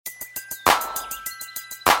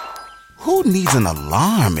Who needs an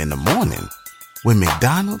alarm in the morning when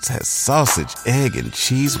McDonald's has sausage, egg, and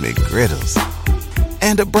cheese McGriddles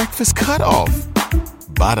and a breakfast cutoff?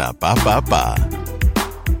 Ba-da-ba-ba-ba.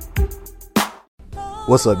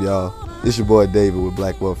 What's up, y'all? It's your boy David with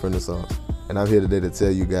Black Wealth Renaissance, and I'm here today to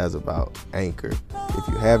tell you guys about Anchor. If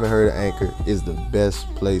you haven't heard of Anchor, it's the best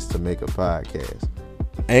place to make a podcast.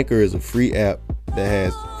 Anchor is a free app that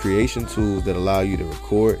has creation tools that allow you to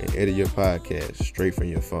record and edit your podcast straight from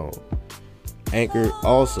your phone. Anchor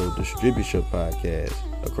also distributes your podcast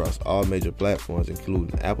across all major platforms,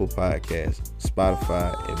 including Apple Podcasts,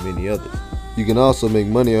 Spotify, and many others. You can also make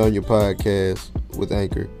money on your podcast with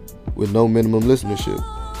Anchor with no minimum listenership.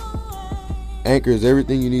 Anchor is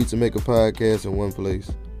everything you need to make a podcast in one place.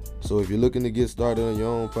 So if you're looking to get started on your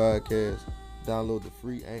own podcast, download the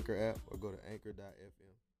free Anchor app or go to anchor.fm.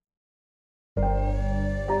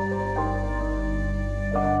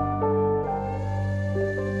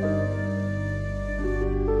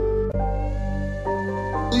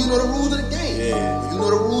 You know the rules of the game. Yeah. You know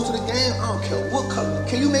the rules of the game. I don't care what color.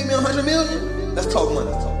 Can you make me 100 million? Let's talk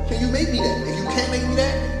money. Can you make me that? If you can't make me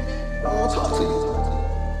that, I don't want to talk to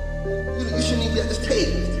you. You shouldn't even be at this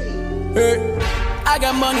table. Hey, I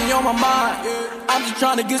got money on my mind. I'm just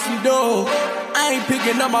trying to get some dough. I ain't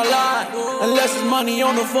picking up my line unless it's money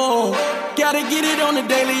on the phone. Gotta get it on the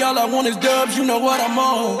daily. All I want is dubs. You know what I'm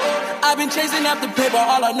on. I've been chasing after paper.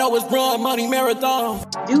 All I know is run money marathon.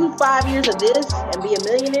 Do 5 years of this and be a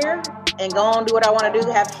millionaire and go on do what I want to do,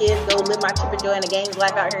 have kids, go live my trip and joy in the gangs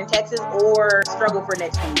life out here in Texas, or struggle for the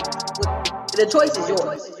next few years. The choice is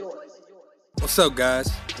yours. What's up,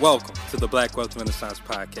 guys? Welcome to the Black Wealth Renaissance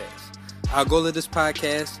Podcast. Our goal of this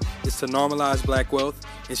podcast is to normalize black wealth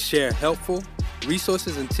and share helpful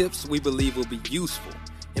resources and tips we believe will be useful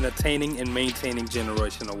in attaining and maintaining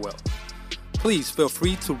generational wealth. Please feel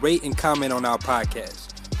free to rate and comment on our podcast.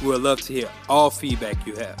 We would love to hear all feedback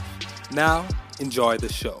you have. Now, enjoy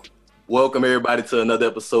the show. Welcome, everybody, to another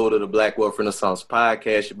episode of the Black Wealth Renaissance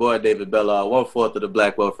Podcast. Your boy, David Bella, 1/4 of the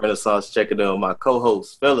Black Wealth Renaissance. Checking in with my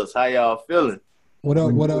co-host, Fellas. How y'all feeling? What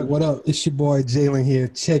up? It's your boy, Jalen here,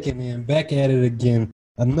 checking in, back at it again.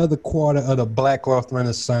 Another quarter of the Black Wealth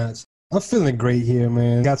Renaissance. I'm feeling great here,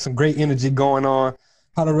 man. Got some great energy going on.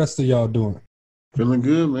 How the rest of y'all doing? Feeling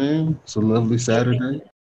good, man. It's a lovely Saturday.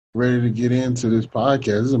 Ready to get into this podcast.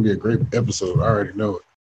 This is going to be a great episode. I already know it.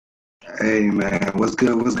 Hey, man. What's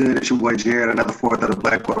good? It's your boy, Jared, another 4th of the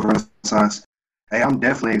Black Wealth Renaissance. Hey, I'm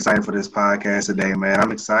definitely excited for this podcast today, man.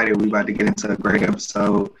 I'm excited. We about to get into a great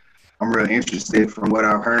episode. I'm real interested from what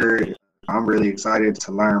I've heard. I'm really excited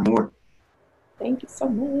to learn more. Thank you so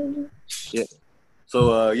much. Yeah.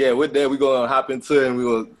 So, with that, we're going to hop into it and we're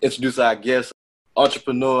going to introduce our guest,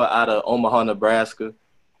 entrepreneur out of Omaha, Nebraska.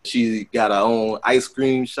 She got her own ice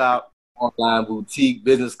cream shop, online boutique,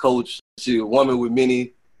 business coach. She's a woman with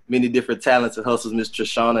many different talents and hustles, Miss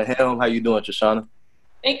Trishonna Helm. How you doing, Trishonna?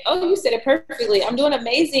 You said it perfectly. I'm doing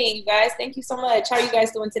amazing, you guys. Thank you so much. How are you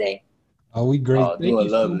guys doing today? Oh, we great. Thank you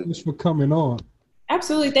so much for coming on.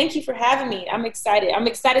 Absolutely. Thank you for having me. I'm excited. I'm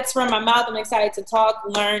excited to run my mouth. I'm excited to talk,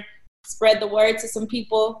 learn, spread the word to some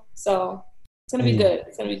people. So it's going to be good.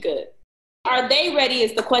 It's going to be good. Are they ready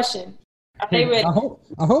is the question. Are they ready? I hope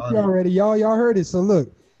y'all ready. Y'all heard it. So look,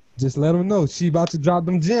 just let them know. She about to drop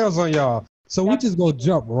them gems on y'all. So we just go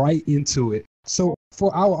jump right into it. So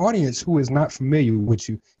for our audience who is not familiar with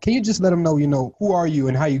you, can you just let them know, who are you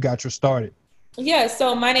and how you got your started? Yeah,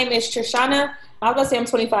 so my name is Trishonna. I was going to say I'm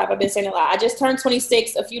 25. I've been saying it a lot. I just turned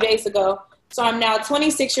 26 a few days ago. So I'm now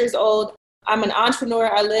 26 years old. I'm an entrepreneur.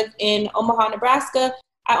 I live in Omaha, Nebraska.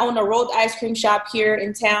 I own a rolled ice cream shop here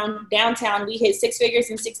in downtown. We hit 6 figures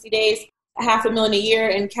in 60 days, $500,000 a year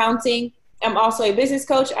and counting. I'm also a business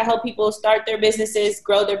coach. I help people start their businesses,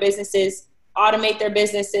 grow their businesses, automate their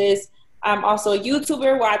businesses. I'm also a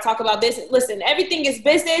YouTuber where I talk about business. Listen, everything is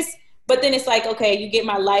business, but then it's like, okay, you get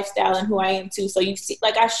my lifestyle and who I am too. So you see,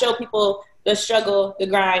 like I show people the struggle, the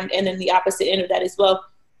grind, and then the opposite end of that as well.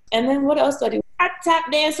 And then what else do I do? I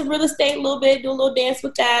tap dance in real estate a little bit, do a little dance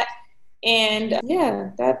with that. And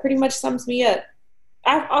that pretty much sums me up.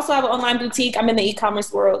 I also have an online boutique. I'm in the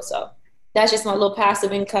e-commerce world. So that's just my little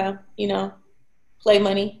passive income, play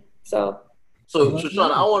money. So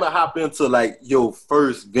Trishonna, I want to hop into like your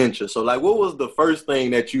first venture. So like, what was the first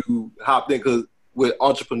thing that you hopped in with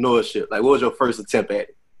entrepreneurship? Like, what was your first attempt at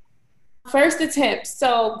it? First attempt.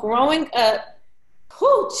 So growing up,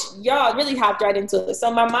 y'all really hopped right into it.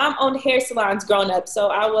 So my mom owned hair salons growing up. So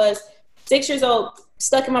I was 6 years old,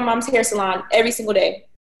 stuck in my mom's hair salon every single day.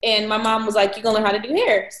 And my mom was like, you're going to learn how to do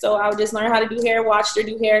hair. So I would just learn how to do hair, watched her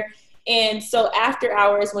do hair. And so after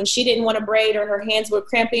hours, when she didn't want to braid or her hands were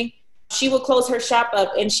cramping, she would close her shop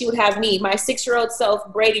up and she would have me, my 6-year-old self,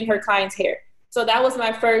 braiding her client's hair. So that was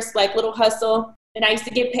my first like little hustle. And I used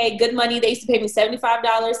to get paid good money. They used to pay me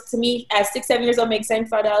 $75. To me, at 6, 7 years old, make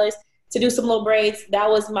 $75 to do some little braids. That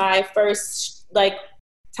was my first like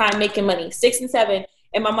time making money, 6 and 7.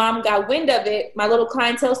 And my mom got wind of it. My little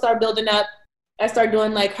clientele started building up. I started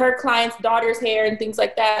doing like her clients' daughter's hair and things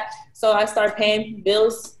like that. So I started paying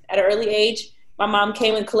bills at an early age. My mom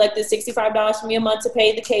came and collected $65 from me a month to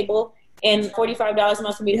pay the cable and $45 a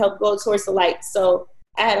month for me to help go towards the lights. So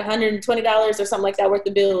I had $120 or something like that worth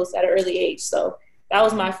of bills at an early age. So that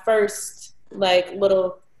was my first like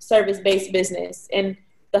little service-based business. And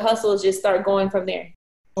the hustles just start going from there.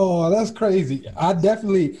 Oh, that's crazy. I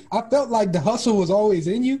felt like the hustle was always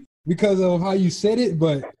in you because of how you said it,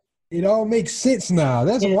 but it all makes sense now.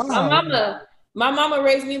 That's wild. My mama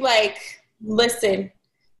raised me like, listen,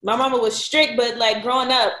 my mama was strict, but like growing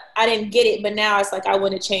up, I didn't get it. But now it's like I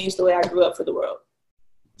want to change the way I grew up for the world.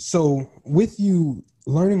 So with you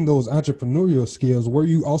learning those entrepreneurial skills, were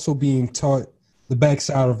you also being taught the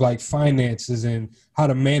backside of like finances and how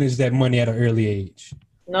to manage that money at an early age?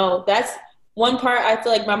 No, that's one part. I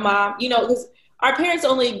feel like my mom, because our parents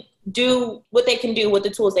only do what they can do with the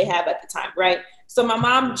tools they have at the time, right? So my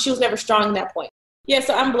mom, she was never strong in that point. Yeah,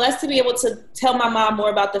 so I'm blessed to be able to tell my mom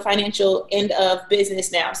more about the financial end of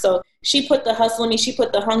business now. So she put the hustle in me, she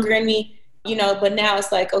put the hunger in me, but now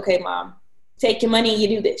it's like, okay, Mom, take your money, you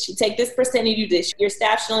do this. You take this percent, you do this. Your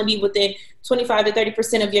staff should only be within 25 to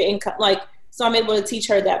 30% of your income. So I'm able to teach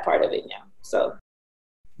her that part of it now. So.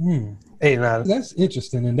 Hey, now that's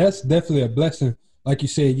interesting. And that's definitely a blessing. Like you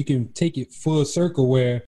said, you can take it full circle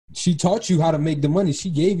where she taught you how to make the money.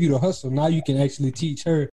 She gave you the hustle. Now you can actually teach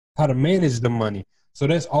her how to manage the money. So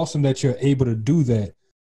that's awesome that you're able to do that.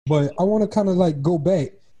 But I want to kind of like go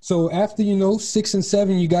back. So after, 6 and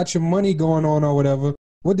 7, you got your money going on or whatever.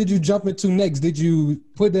 What did you jump into next? Did you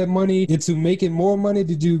put that money into making more money?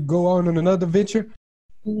 Did you go on another venture?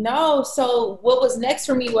 No. So what was next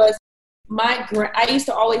for me was I used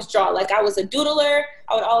to always draw. Like I was a doodler.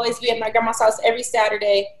 I would always be at my grandma's house every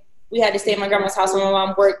Saturday. We had to stay at my grandma's house when my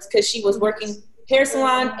mom worked because she was working hair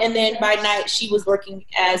salon. And then by night she was working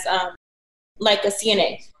as like a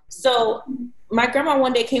CNA. So my grandma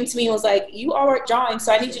one day came to me and was like, you are drawing,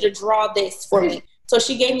 so I need you to draw this for me. So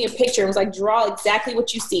she gave me a picture and was like, draw exactly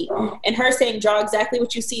what you see. And her saying, draw exactly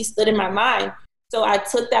what you see stood in my mind. So I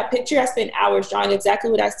took that picture. I spent hours drawing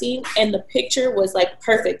exactly what I seen. And the picture was like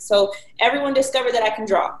perfect. So everyone discovered that I can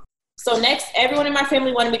draw. So next, everyone in my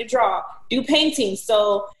family wanted me to draw, do painting.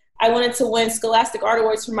 So I wanted to win Scholastic Art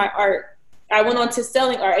Awards for my art. I went on to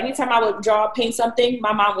selling art. Anytime I would draw, paint something,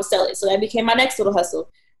 my mom would sell it. So that became my next little hustle.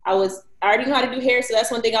 I already knew how to do hair, so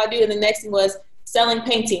that's one thing I'll do. And the next thing was selling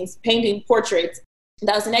paintings, painting portraits.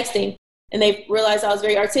 That was the next thing. And they realized I was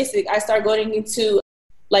very artistic. I started going into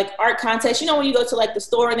like art contests. When you go to like the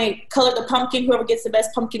store and they color the pumpkin, whoever gets the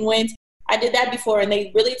best pumpkin wins. I did that before, and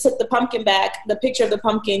they really took the pumpkin back. The picture of the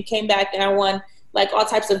pumpkin came back, and I won like all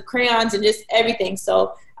types of crayons and just everything.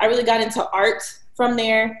 So I really got into art from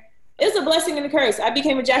there. It was a blessing and a curse. I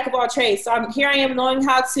became a jack of all trades. So here I am knowing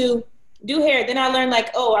how to do hair. Then I learned like,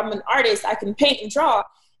 oh, I'm an artist. I can paint and draw.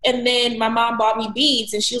 And then my mom bought me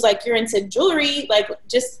beads, and she was like, you're into jewelry. Like,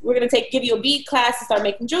 we're going to give you a bead class and start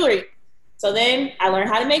making jewelry. So then I learned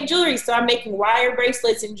how to make jewelry. So I'm making wire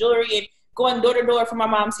bracelets and jewelry and going door to door from my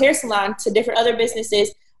mom's hair salon to different other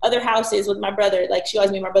businesses, other houses with my brother. Like she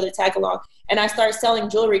always made my brother tag along. And I started selling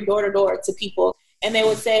jewelry door to door to people. And they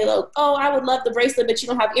would say, look, oh, I would love the bracelet, but you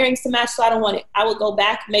don't have earrings to match, so I don't want it. I would go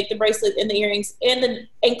back, make the bracelet and the earrings and the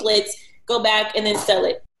anklets, go back and then sell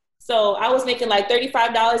it. So I was making like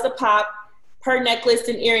 $35 a pop per necklace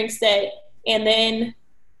and earring set. And then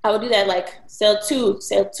I would do that, like sell two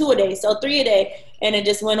a day, sell 3 a day. And it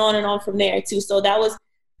just went on and on from there too. So that was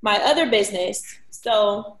my other business.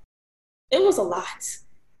 So it was a lot.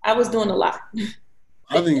 I was doing a lot.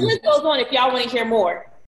 I think it goes on if y'all want to hear more.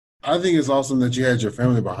 I think it's awesome that you had your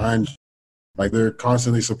family behind you. Like they're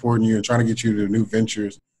constantly supporting you and trying to get you to new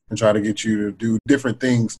ventures and try to get you to do different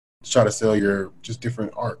things to try to sell your just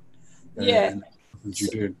different art. Yeah. That you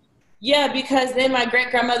did. Yeah, because then my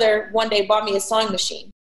great-grandmother one day bought me a sewing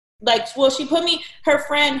machine. She put me,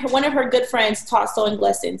 one of her good friends taught sewing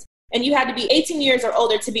lessons. And you had to be 18 years or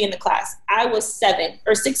older to be in the class. I was 6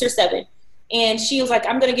 or 7. And she was like,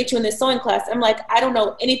 I'm going to get you in this sewing class. I'm like, I don't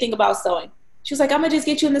know anything about sewing. She was like, I'm going to just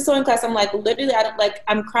get you in the sewing class. I'm like, literally,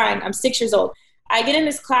 I'm crying. I'm 6 years old. I get in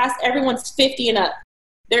this class. Everyone's 50 and up.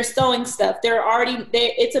 They're sewing stuff.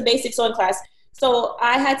 It's a basic sewing class. So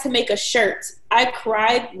I had to make a shirt. I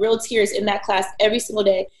cried real tears in that class every single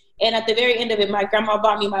day. And at the very end of it, my grandma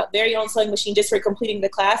bought me my very own sewing machine just for completing the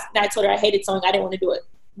class. And I told her I hated sewing. I didn't want to do it.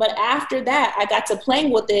 But after that, I got to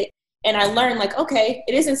playing with it. And I learned, like, okay,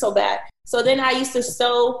 it isn't so bad. So then I used to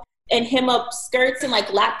sew and hem up skirts and,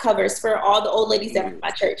 like, lap covers for all the old ladies at my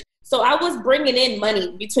church. So I was bringing in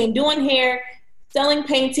money between doing hair, selling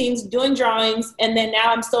paintings, doing drawings, and then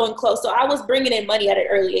now I'm sewing clothes. So I was bringing in money at an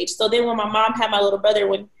early age. So then when my mom had my little brother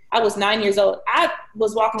when I was 9 years old, I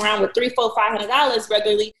was walking around with $300, $400, $500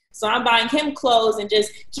 regularly. So I'm buying him clothes and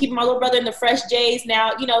just keeping my little brother in the fresh J's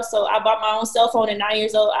now, you know. So I bought my own cell phone at 9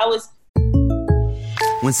 years old.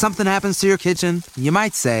 When something happens to your kitchen, you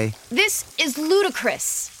might say, "This is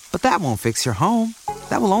ludicrous." But that won't fix your home.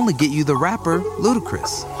 That will only get you the rapper,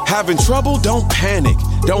 Ludacris. Having trouble? Don't panic.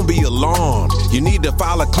 Don't be alarmed. You need to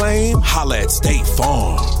file a claim? Holla at State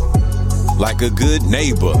Farm. Like a good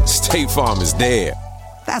neighbor, State Farm is there.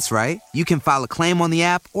 That's right. You can file a claim on the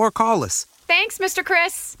app or call us. Thanks, Mr.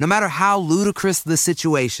 Chris. No matter how ludicrous the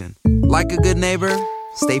situation, like a good neighbor,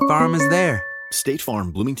 State Farm is there. State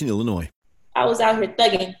Farm, Bloomington, Illinois. I was out here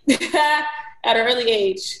thugging at an early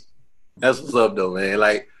age. That's what's up, though, man.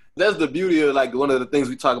 Like, that's the beauty of, like, one of the things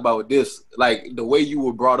we talk about with this. Like, the way you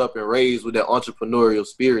were brought up and raised with that entrepreneurial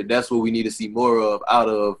spirit, that's what we need to see more of out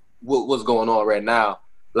of what's going on right now.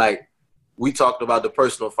 Like, we talked about the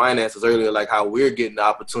personal finances earlier, like how we're getting the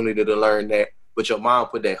opportunity to learn that, but your mom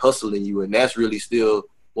put that hustle in you, and that's really still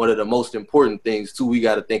one of the most important things, too. We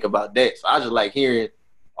got to think about that. So I just like hearing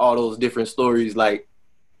all those different stories, like,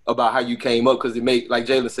 about how you came up, because it make, like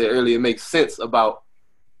Jalen said earlier, it makes sense about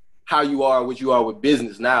how you are, what you are with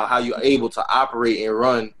business now, how you're able to operate and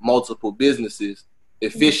run multiple businesses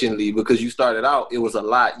efficiently, because you started out, it was a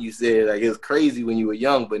lot. You said, like, it was crazy when you were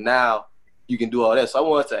young, but now you can do all that. So I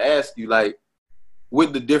wanted to ask you, like,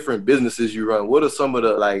 with the different businesses you run, what are some of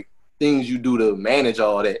the, like, things you do to manage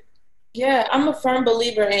all that? Yeah, I'm a firm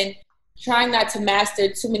believer in trying not to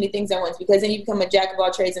master too many things at once, because then you become a jack of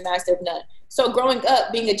all trades and master of none. So growing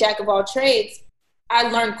up, being a jack of all trades, I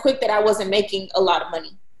learned quick that I wasn't making a lot of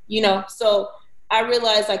money, you know? So I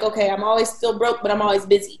realized, like, okay, I'm always still broke, but I'm always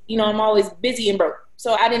busy. You know, I'm always busy and broke.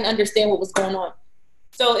 So I didn't understand what was going on.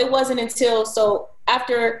 So it wasn't until,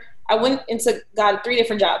 after I went into, got 3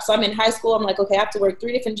 different jobs. So I'm in high school. I'm like, okay, I have to work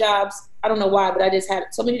 3 different jobs. I don't know why, but I just had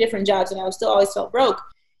so many different jobs, and I was still always felt broke.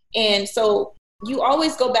 And so you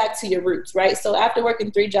always go back to your roots, right? So after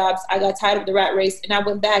working 3 jobs, I got tired of the rat race, and I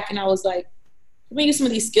went back and I was like, let me use some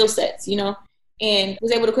of these skill sets, you know, and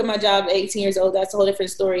was able to quit my job at 18 years old. That's a whole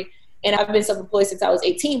different story. And I've been self-employed since I was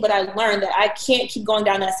 18, but I learned that I can't keep going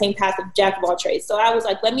down that same path of jack of all trades. So I was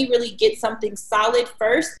like, let me really get something solid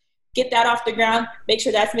first, get that off the ground, make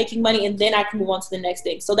sure that's making money, and then I can move on to the next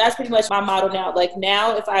thing. So that's pretty much my motto now. Like,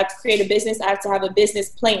 now if I create a business, I have to have a business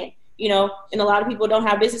plan, you know, and a lot of people don't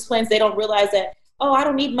have business plans. They don't realize that, oh, I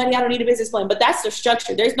don't need money, I don't need a business plan. But that's the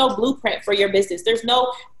structure. There's no blueprint for your business. There's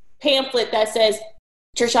no pamphlet that says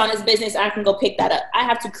Trishonna's business, I can go pick that up. I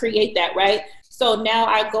have to create that, right? So now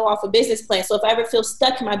I go off a business plan. So if I ever feel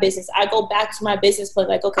stuck in my business, I go back to my business plan,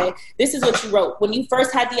 like, okay, this is what you wrote. When you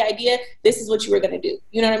first had the idea, this is what you were going to do.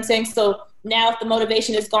 You know what I'm saying? So now if the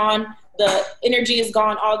motivation is gone, the energy is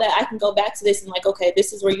gone, all that, I can go back to this and, like, okay,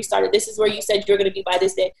 this is where you started. This is where you said you're going to be by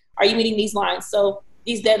this day. Are you meeting these lines? So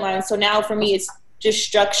these deadlines. So now for me, it's just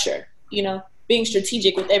structure, you know, being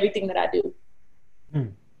strategic with everything that I do.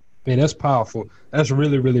 Man, that's powerful. That's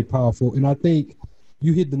really, really powerful. And I think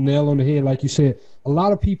you hit the nail on the head. Like you said, a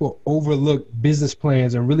lot of people overlook business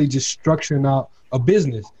plans and really just structuring out a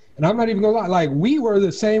business. And I'm not even gonna lie, like, we were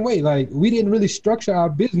the same way. Like, we didn't really structure our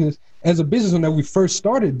business as a business when we first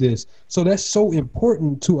started this. So that's so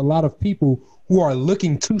important to a lot of people who are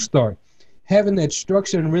looking to start. Having that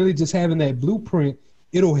structure and really just having that blueprint,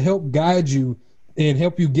 it'll help guide you and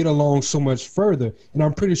help you get along so much further. And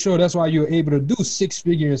I'm pretty sure that's why you're able to do 6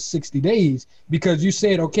 figures in 60 days, because you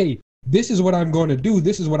said, okay, this is what I'm going to do.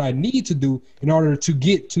 This is what I need to do in order to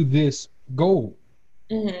get to this goal.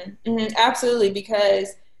 Absolutely. Because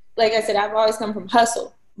like I said, I've always come from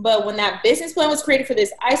hustle. But when that business plan was created for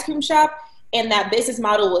this ice cream shop and that business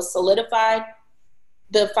model was solidified,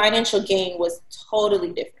 the financial gain was totally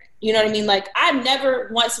different. You know what I mean? Like, I never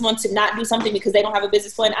want someone to not do something because they don't have a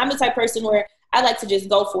business plan. I'm the type of person where I like to just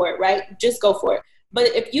go for it, right? Just go for it. But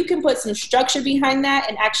if you can put some structure behind that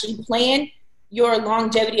and actually plan, your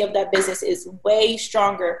longevity of that business is way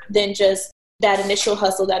stronger than just that initial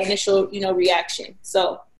hustle, that initial, reaction.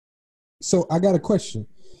 So I got a question.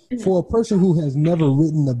 For a person who has never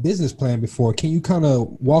written a business plan before, can you kind of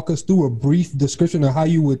walk us through a brief description of how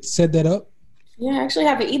you would set that up? Yeah, I actually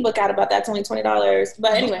have an ebook out about that. It's only $20.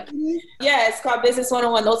 But anyway, yeah, it's called Business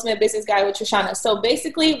 101, The Ultimate Business Guide with Trishonna. So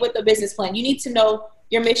basically with the business plan, you need to know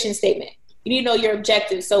your mission statement. You need to know your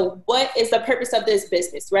objective. So what is the purpose of this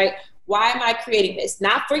business, right? Why am I creating this?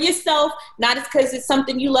 Not for yourself, not because it's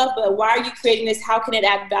something you love, but why are you creating this? How can it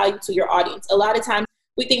add value to your audience? A lot of times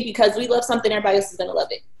we think because we love something, everybody else is going to love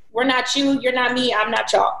it. We're not you, you're not me, I'm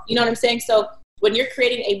not y'all. You know what I'm saying? So when you're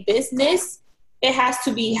creating a business, it has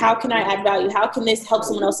to be, how can I add value? How can this help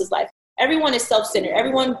someone else's life? Everyone is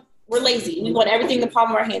self-centered. We're lazy. We want everything in the palm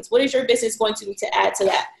of our hands. What is your business going to do to add to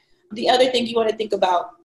that? The other thing you want to think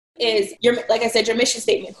about is like I said, your mission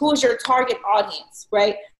statement. Who is your target audience,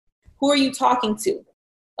 right? Who are you talking to?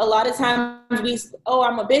 A lot of times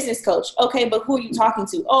I'm a business coach. Okay, but who are you talking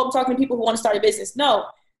to? Oh, I'm talking to people who want to start a business. No,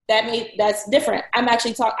 that's different.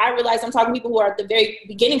 I realize I'm talking to people who are at the very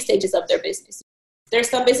beginning stages of their business. There's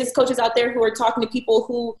some business coaches out there who are talking to people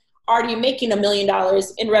who are already making $1 million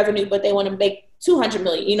in revenue, but they want to make 200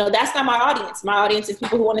 million. That's not my audience. My audience is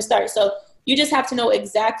people who want to start. So you just have to know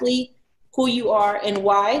exactly who you are and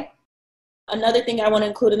why. Another thing I want to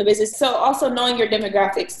include in the business. So also knowing your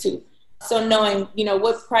demographics too. So knowing,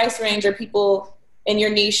 what price range are people in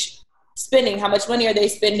your niche spending? How much money are they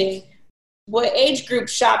spending? What age group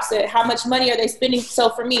shops it? How much money are they spending? So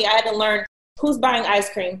for me, I had to learn who's buying ice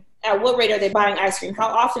cream. At what rate are they buying ice cream? How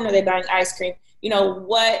often are they buying ice cream?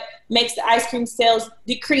 What makes the ice cream sales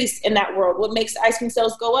decrease in that world? What makes the ice cream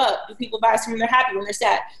sales go up? Do people buy ice cream when they're happy, when they're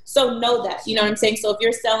sad? So know that, you know what I'm saying? So if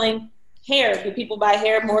you're selling hair, do people buy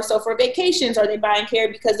hair more so for vacations? Are they buying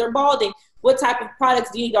hair because they're balding? What type of products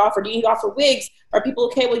do you need to offer? Do you need to offer wigs? Are people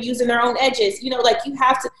okay with using their own edges? You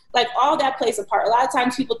have to, all that plays a part. A lot of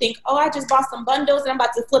times people think, oh, I just bought some bundles and I'm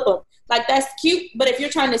about to flip them. That's cute. But if you're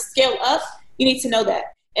trying to scale up, you need to know that.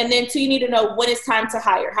 And then two, you need to know when it's time to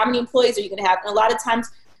hire. How many employees are you going to have? And a lot of times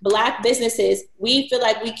Black businesses, we feel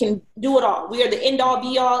like we can do it all. We are the end all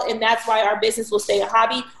be all. And that's why our business will stay a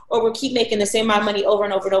hobby, or we'll keep making the same amount of money over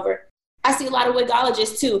and over and over. I see a lot of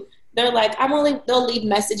wigologists too. They're like, they'll leave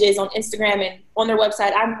messages on Instagram and on their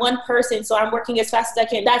website. I'm one person, so I'm working as fast as I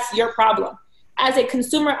can. That's your problem. As a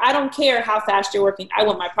consumer, I don't care how fast you're working. I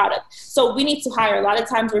want my product. So we need to hire. A lot of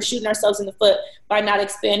times we're shooting ourselves in the foot by not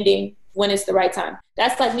expanding when it's the right time.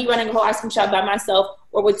 That's like me running a whole ice cream shop by myself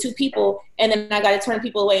or with 2 people, and then I got to turn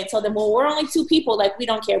people away and tell them, well, we're only 2 people. We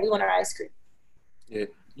don't care. We want our ice cream. Yeah.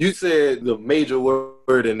 You said the major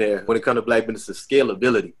word in there when it comes to Black business is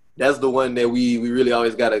scalability. That's the one that we really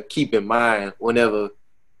always got to keep in mind whenever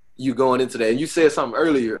you going into that. And you said something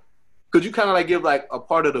earlier. Could you kind of give a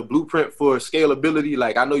part of the blueprint for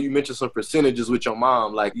scalability? I know you mentioned some percentages with your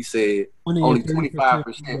mom. You said only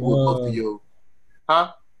 25% will go to your,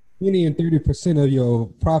 20 and 30% of your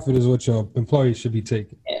profit is what your employees should be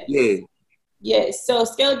taking. Yeah. Yes. So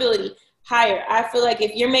scalability, hire. I feel like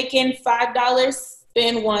if you're making $5,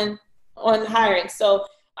 spend $1 on hiring. So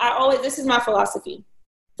this is my philosophy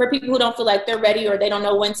for people who don't feel like they're ready or they don't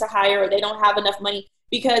know when to hire or they don't have enough money,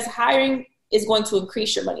 because hiring is going to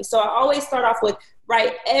increase your money. So I always start off with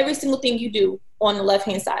write every single thing you do on the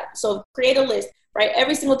left-hand side. So create a list, write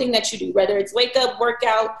every single thing that you do, whether it's wake up, work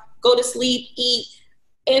out, go to sleep, eat,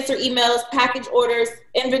 answer emails, package orders,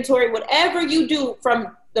 inventory, whatever you do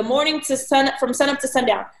from the morning to from sunup to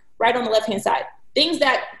sundown, right on the left-hand side. Things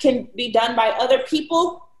that can be done by other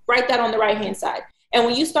people, write that on the right-hand side. And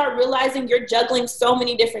when you start realizing you're juggling so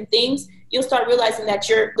many different things, you'll start realizing that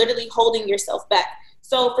you're literally holding yourself back.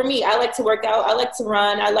 So for me, I like to work out. I like to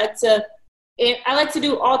run. I like to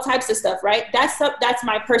do all types of stuff, right? That's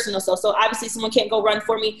my personal self. So obviously someone can't go run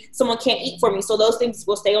for me. Someone can't eat for me. So those things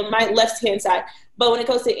will stay on my left-hand side. But when it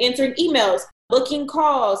comes to answering emails, booking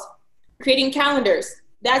calls, creating calendars,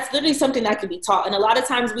 that's literally something that can be taught. And a lot of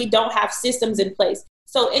times we don't have systems in place.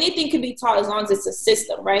 So anything can be taught as long as it's a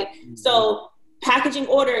system, right? Mm-hmm. So packaging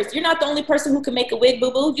orders, you're not the only person who can make a wig,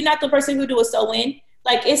 boo-boo. You're not the person who do a sew-in.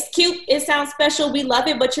 It's cute. It sounds special. We love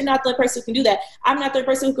it, but you're not the only person who can do that. I'm not the only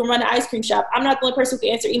person who can run an ice cream shop. I'm not the only person who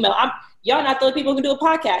can answer email. Y'all not the only people who can do a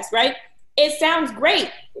podcast, right? It sounds great.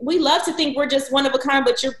 We love to think we're just one of a kind,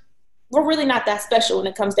 but we're really not that special when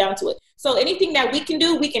it comes down to it. So anything that we can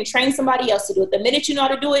do, we can train somebody else to do it. The minute you know how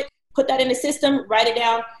to do it, put that in the system, write it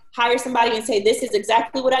down, hire somebody and say, this is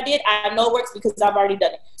exactly what I did. I know it works because I've already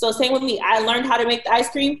done it. So same with me. I learned how to make the ice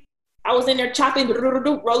cream. I was in there chopping,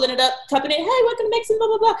 rolling it up, cupping it. Hey, we're going to make some blah,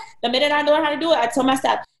 blah, blah. The minute I learned how to do it, I told my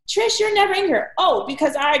staff, Trish, you're never in here. Oh,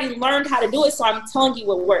 because I already learned how to do it. So I'm telling you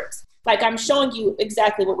what works. I'm showing you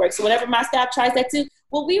exactly what works. So whenever my staff tries that too,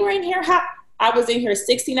 well, we were in here. I was in here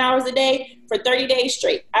 16 hours a day for 30 days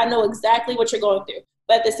straight. I know exactly what you're going through.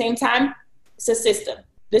 But at the same time, it's a system.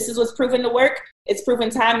 This is what's proven to work. It's proven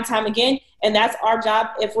time and time again. And that's our job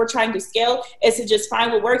if we're trying to scale, is to just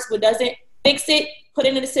find what works, what doesn't, fix it, put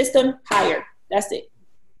it in the system, hire. That's it.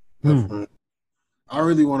 I I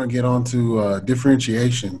really want to get on to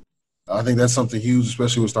differentiation. I think that's something huge,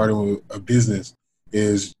 especially with starting with a business,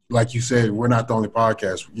 is like you said, we're not the only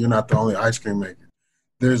podcast. You're not the only ice cream maker.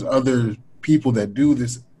 There's other people that do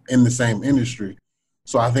this in the same industry.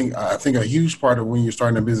 So I think a huge part of when you're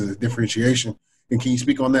starting a business is differentiation. And can you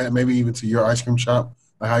speak on that, maybe even to your ice cream shop,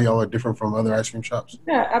 like how y'all are different from other ice cream shops?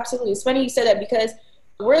 Yeah, absolutely. It's funny you said that because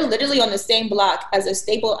we're literally on the same block as a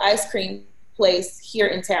staple ice cream place here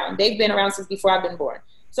in town. They've been around since before I've been born.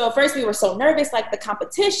 So at first we were so nervous, like the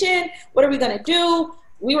competition, what are we going to do?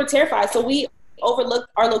 We were terrified. So we overlooked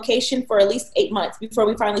our location for at least 8 months before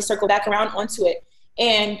we finally circled back around onto it.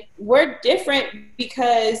 And we're different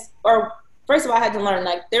because, or first of all, I had to learn,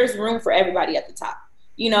 like, there's room for everybody at the top,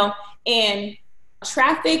 you know, and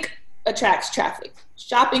traffic attracts traffic.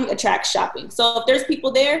 Shopping attracts shopping. So if there's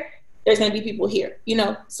people there, there's going to be people here, you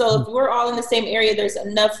know. So if we're all in the same area, there's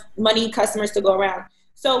enough money, customers to go around.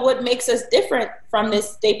 So what makes us different from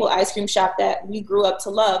this staple ice cream shop that we grew up to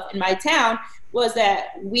love in my town was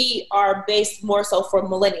that we are based more so for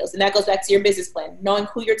millennials. And that goes back to your business plan. Knowing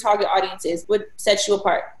who your target audience is, what sets you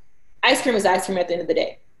apart. Ice cream is ice cream at the end of the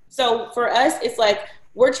day. So for us, it's like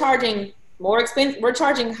we're charging more expensive. We're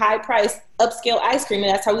charging high price upscale ice cream.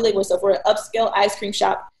 And that's how we label ourselves. We're an upscale ice cream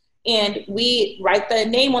shop. And we write the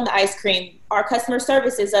name on the ice cream. Our customer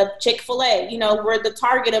service is a Chick-fil-A. You know, we're the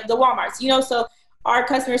target of the Walmarts, you know, so our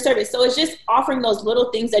customer service. So it's just offering those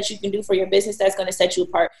little things that you can do for your business that's going to set you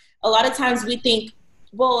apart. A lot of times we think,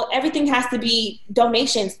 well, everything has to be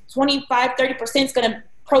donations. 25, 30% is going to,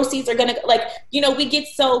 proceeds are going to, like, you know, we get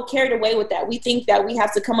so carried away with that. We think that we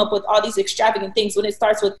have to come up with all these extravagant things when it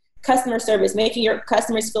starts with customer service, making your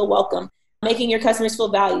customers feel welcome, making your customers feel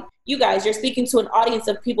valued. You guys, you're speaking to an audience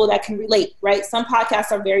of people that can relate, right? Some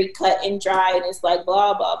podcasts are very cut and dry and it's like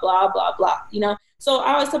blah, blah, blah, blah, blah, you know? So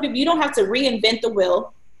I always tell people, you don't have to reinvent the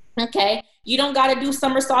wheel, okay? You don't got to do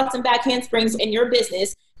somersaults and back handsprings in your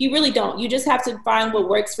business. You really don't. You just have to find what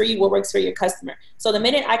works for you, what works for your customer. So the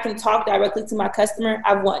minute I can talk directly to my customer,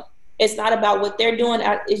 I've won. It's not about what they're doing.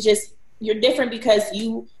 It's just, you're different because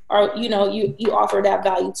you are, you know, you offer that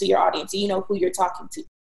value to your audience. You know who you're talking to.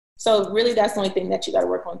 So really that's the only thing that you got to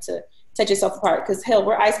work on to set yourself apart. Because hell,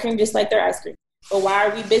 we're ice cream just like they're ice cream. But why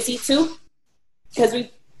are we busy too? Because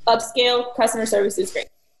we upscale customer service is great.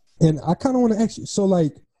 And I kind of want to ask you, so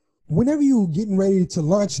like, whenever you getting ready to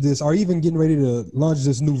launch this or even getting ready to launch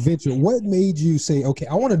this new venture, what made you say, okay,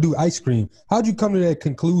 I want to do ice cream? How'd you come to that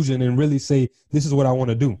conclusion and really say, this is what I want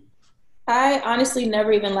to do? I honestly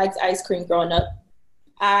never even liked ice cream growing up.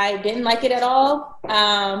 I didn't like it at all.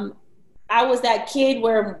 I was that kid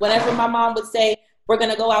where whenever my mom would say, we're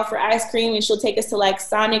going to go out for ice cream and she'll take us to like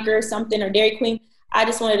Sonic or something or Dairy Queen, I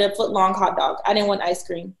just wanted a foot-long hot dog. I didn't want ice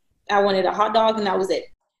cream. I wanted a hot dog and that was it.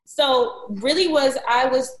 So really I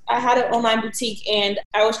had an online boutique and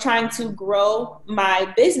I was trying to grow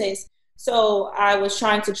my business. So I was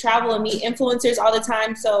trying to travel and meet influencers all the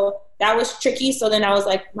time. So that was tricky. So then I was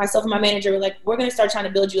like, myself and my manager were like, we're going to start trying to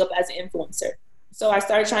build you up as an influencer. So I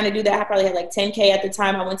started trying to do that. I probably had like 10K at the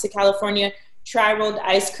time. I went to California, try rolled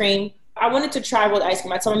ice cream. I wanted to try rolled ice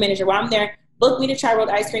cream. I told my manager, while I'm there, book me to try rolled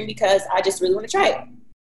ice cream because I just really want to try it.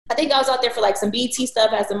 I think I was out there for like some BT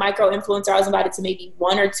stuff as a micro influencer. I was invited to maybe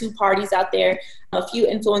 1 or 2 parties out there, a few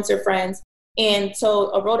influencer friends. And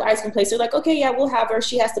so a rolled ice cream place, they're like, okay, yeah, we'll have her.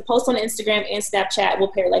 She has to post on Instagram and Snapchat.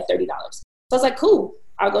 We'll pay her like $30. So I was like, cool,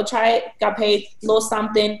 I'll go try it. Got paid a little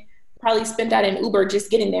something. Probably spent that in Uber just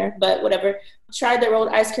getting there, but whatever. Tried the rolled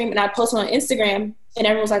ice cream and I posted on Instagram and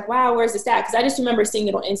everyone was like, wow, where's this at? Because I just remember seeing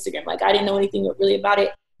it on Instagram. Like I didn't know anything really about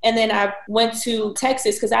it. And then I went to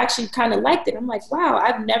Texas because I actually kind of liked it. I'm like, wow,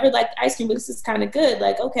 I've never liked ice cream, but this is kind of good.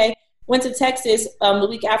 Like, okay. Went to Texas the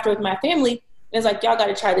week after with my family. And it's like, y'all got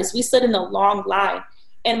to try this. We stood in a long line.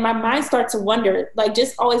 And my mind started to wonder, like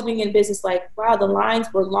just always being in business, like, wow, the lines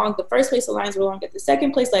were long. The first place, the lines were long. At the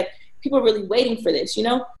second place, like people were really waiting for this, you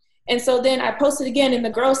know? And so then I posted again and the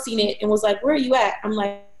girl seen it and was like, where are you at? I'm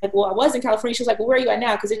like, well, I was in California. She was like, well, where are you at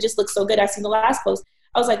now? Because it just looks so good. I seen the last post.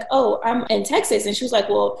 I was like, oh, I'm in Texas. And she was like,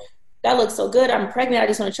 well, that looks so good. I'm pregnant. I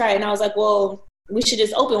just want to try it. And I was like, well, we should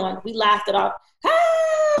just open one. We laughed it off.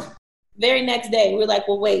 Ah! Very next day, we were like,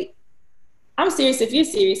 well, wait, I'm serious if you're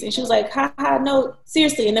serious. And she was like, ha, ha, no,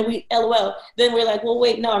 seriously. And then we LOL. Then we're like, well,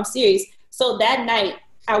 wait, no, I'm serious. So that night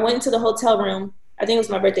I went into the hotel room. I think it was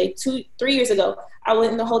my birthday 3 years ago. I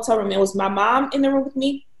went in the hotel room. It was my mom in the room with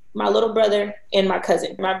me, my little brother, and my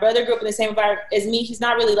cousin. My brother grew up in the same environment as me. He's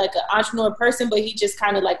not really like an entrepreneur person, but he just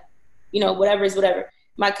kind of like, you know, whatever is whatever.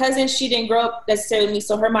 My cousin, she didn't grow up necessarily with me,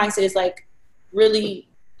 so her mindset is like really,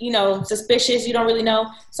 you know, suspicious. You don't really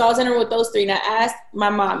know. So I was in the room with those 3, and I asked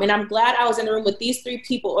my mom, and I'm glad I was in the room with these 3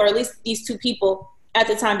 people, or at least these 2 people, at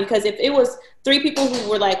the time, because if it was 3 people who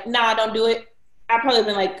were like, nah, don't do it, I'd probably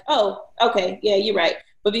been like, oh, okay, yeah, you're right.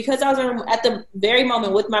 But because I was at the very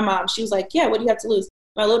moment with my mom, she was like, yeah, what do you have to lose?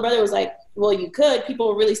 My little brother was like, well, you could. People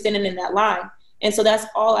were really standing in that line. And so that's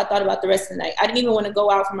all I thought about the rest of the night. I didn't even want to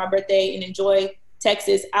go out for my birthday and enjoy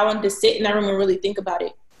Texas. I wanted to sit in that room and really think about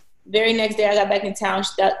it. Very next day I got back in town.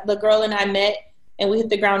 The girl and I met, and we hit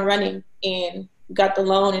the ground running and got the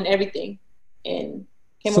loan and everything. And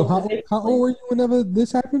came so over. How old were you whenever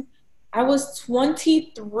this happened? I was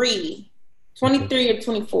 23 or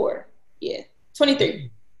 24. Yeah,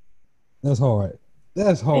 23. That's hard.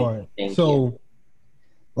 Thank you.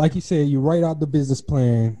 Like you said, you write out the business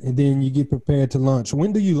plan, and then you get prepared to launch.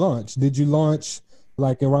 When do you launch? Did you launch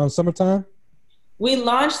like around summertime? We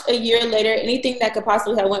launched a year later. Anything that could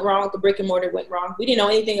possibly have went wrong with the brick and mortar went wrong. We didn't know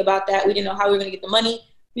anything about that. We didn't know how we were going to get the money.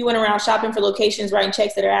 We went around shopping for locations, writing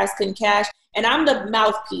checks that our ass couldn't cash. And I'm the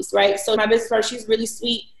mouthpiece, right? So my business partner, she's really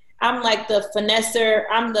sweet. I'm like the finesser.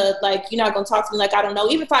 I'm the, like, you're not going to talk to me like I don't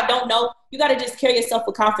know. Even if I don't know, you got to just carry yourself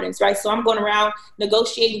with confidence, right? So I'm going around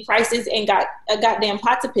negotiating prices and got a goddamn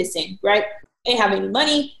pot to piss in, right? Ain't have any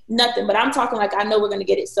money, nothing. But I'm talking like I know we're going to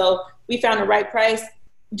get it. So we found the right price,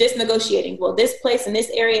 just negotiating. Well, this place in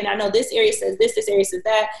this area, and I know this area says this area says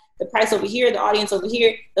that. The price over here, the audience over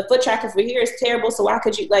here, the foot traffic over here is terrible. So why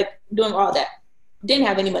could you, like, doing all that? Didn't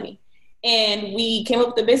have any money. And we came up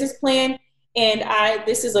with a business plan. And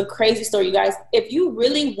this is a crazy story, you guys. If you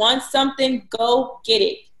really want something, go get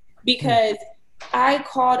it. Because I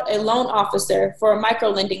called a loan officer for a micro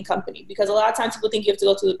lending company, because a lot of times people think you have to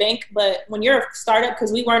go to the bank. But when you're a startup,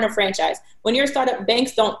 because we weren't a franchise, when you're a startup,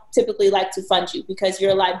 banks don't typically like to fund you because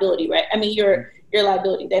you're a liability, right? I mean, you're a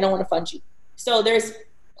liability. They don't want to fund you. So there's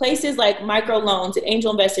places like micro loans and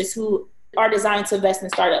angel investors who are designed to invest in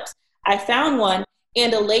startups. I found one.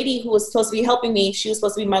 And a lady who was supposed to be helping me, she was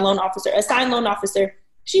supposed to be my loan officer, assigned loan officer.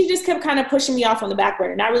 She just kept kind of pushing me off on the back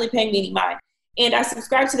burner, not really paying me any mind. And I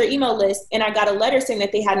subscribed to their email list, and I got a letter saying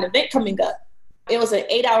that they had an event coming up. It was an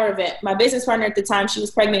 8-hour event. My business partner at the time, she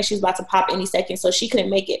was pregnant. She was about to pop any second, so she couldn't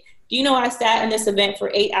make it. Do you know I sat in this event for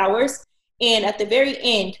 8 hours? And at the very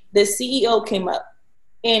end, the CEO came up,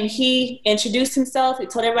 and he introduced himself. He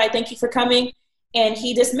told everybody, thank you for coming. And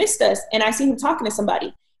he dismissed us. And I seen him talking to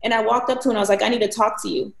somebody. And I walked up to him and I was like, I need to talk to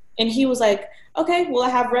you. And he was like, okay, well, I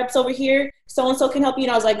have reps over here. So-and-so can help you.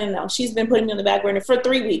 And I was like, no, she's been putting me on the back burner for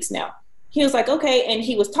 3 weeks now. He was like, okay. And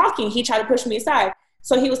he was talking. He tried to push me aside.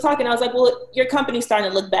 So he was talking. I was like, well, your company's starting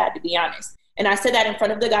to look bad, to be honest. And I said that in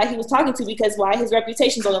front of the guy he was talking to, because why? His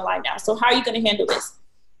reputation's on the line now. So how are you going to handle this?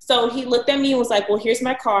 So he looked at me and was like, well, here's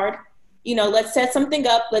my card. Let's set something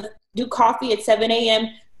up. Let's do coffee at 7 a.m.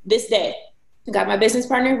 this day. I got my business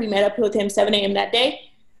partner. We met up with him 7 a.m. that day.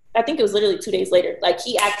 I think it was literally 2 days later. Like,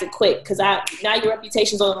 he acted quick, because now your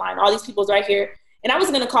reputation's on the line. All these people's right here. And I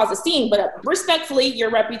wasn't going to cause a scene, but respectfully,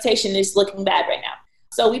 your reputation is looking bad right now.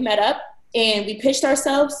 So we met up and we pitched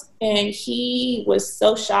ourselves, and he was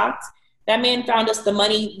so shocked. That man found us the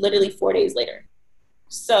money literally 4 days later.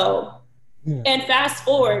 So, and fast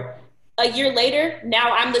forward, a year later,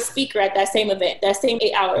 now I'm the speaker at that same event, that same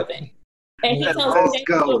 8-hour event. And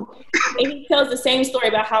he tells the same story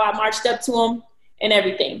about how I marched up to him and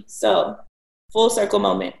everything. So, full circle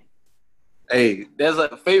moment. Hey, that's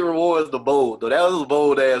like fate rewards the bold, though. That was a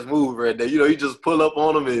bold ass move right there. You just pull up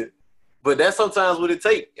on them, but that's sometimes what it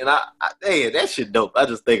takes. And hey, that shit dope. I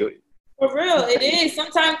just think of it. For real, it is.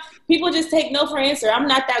 Sometimes people just take no for an answer. I'm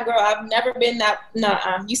not that girl. I've never been that.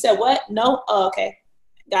 Nah. You said what? No. Oh, okay.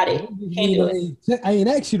 Got it. Can't do it. I ain't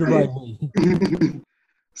asked you the right way.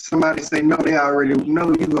 Somebody say no, they already know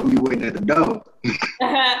you gonna be waiting at the door.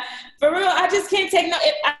 For real, I just can't take no.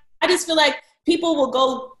 I just feel like people will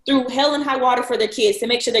go through hell and high water for their kids to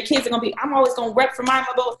make sure their kids are gonna be. I'm always gonna rep for mine,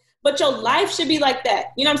 but your life should be like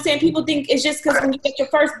that. You know what I'm saying? People think it's just because when you get your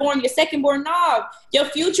firstborn, your secondborn. No, your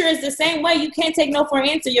future is the same way. You can't take no for an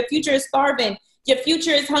answer. Your future is starving. Your future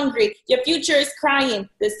is hungry. Your future is crying.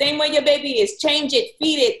 The same way your baby is. Change it,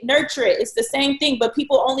 feed it, nurture it. It's the same thing, but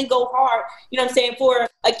people only go hard, you know what I'm saying, for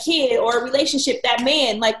a kid or a relationship, that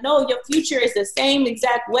man. Like, no, your future is the same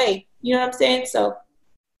exact way. You know what I'm saying? So.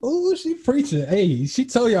 Oh, she preaching. Hey, she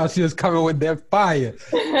told y'all she was coming with that fire.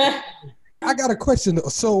 I got a question.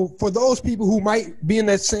 So for those people who might be in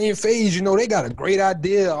that same phase, they got a great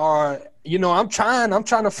idea, or, I'm trying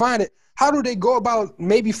to find it. How do they go about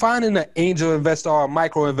maybe finding an angel investor or a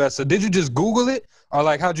micro investor? Did you just Google it, or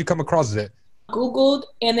how'd you come across it? Googled,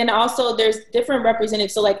 and then also there's different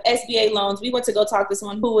representatives. So like SBA loans, we went to go talk to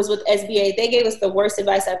someone who was with SBA. They gave us the worst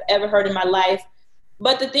advice I've ever heard in my life.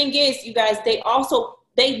 But the thing is, you guys, they also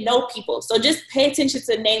they know people. So just pay attention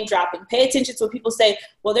to name dropping. Pay attention to what people say.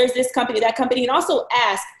 Well, there's this company, that company. And also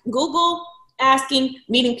ask. Google asking,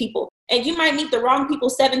 meeting people. And you might meet the wrong people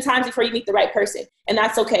 7 times before you meet the right person. And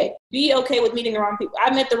that's okay. Be okay with meeting the wrong people.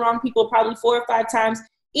 I met the wrong people probably 4 or 5 times,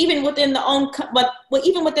 even within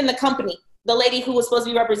even within the company. The lady who was supposed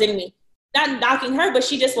to be representing me. Not knocking her, but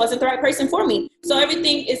she just wasn't the right person for me. So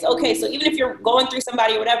everything is okay. So even if you're going through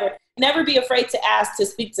somebody or whatever, never be afraid to ask to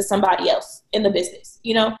speak to somebody else in the business,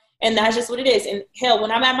 you know? And that's just what it is. And hell,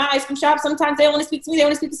 when I'm at my ice cream shop, sometimes they don't want to speak to me. They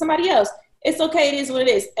want to speak to somebody else. It's okay. It is what it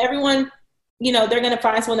is. Everyone, you know, they're going to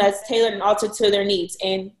find someone that's tailored and altered to their needs.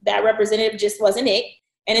 And that representative just wasn't it.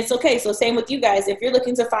 And it's okay. So same with you guys. If you're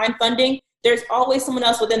looking to find funding, there's always someone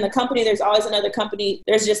else within the company. There's always another company.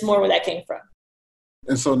 There's just more where that came from.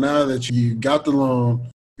 And so now that you got the loan,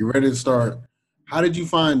 you're ready to start, how did you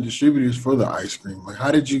find distributors for the ice cream? Like, how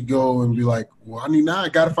did you go and be like, well, I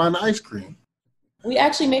got to find the ice cream? We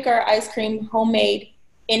actually make our ice cream homemade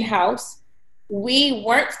in-house. We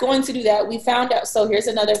weren't going to do that. We found out. So here's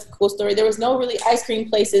another cool story. There was no really ice cream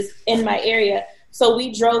places in my area. So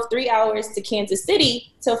we drove 3 hours to Kansas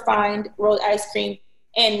City to find rolled ice cream.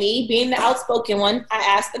 And me, being the outspoken one, I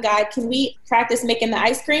asked the guy, can we practice making the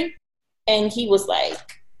ice cream? And he was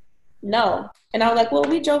like, no. And I was like, well,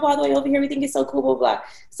 we drove all the way over here. We think it's so cool, blah, blah.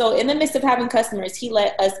 So in the midst of having customers, he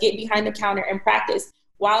let us get behind the counter and practice.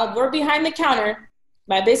 While we're behind the counter,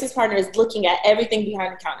 my business partner is looking at everything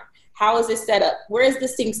behind the counter. How is this set up? Where is the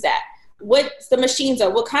sinks at? What's the machines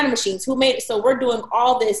are? What kind of machines? Who made it? So we're doing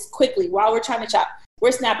all this quickly while we're trying to chop.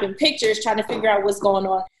 We're snapping pictures, trying to figure out what's going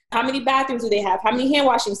on. How many bathrooms do they have? How many hand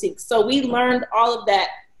washing sinks? So we learned all of that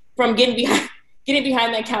from getting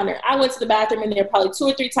behind that counter. I went to the bathroom in there probably 2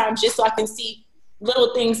 or 3 times just so I can see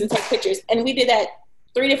little things and take pictures. And we did that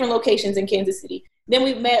 3 different locations in Kansas City. Then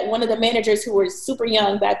we met one of the managers who was super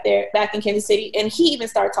young back in Kansas City. And he even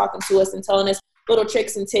started talking to us and telling us little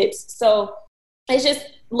tricks and tips. So it's just,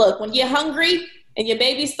 look, when you're hungry and your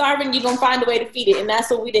baby's starving, you're going to find a way to feed it. And that's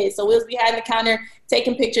what we did. So we was behind the counter,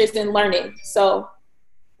 taking pictures and learning. So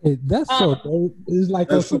hey, that's so dope. It's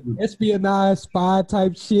like some espionage spy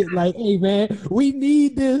type shit. Like, hey man, we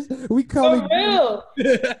need this. We coming. For real.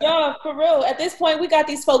 Yo, for real. At this point, we got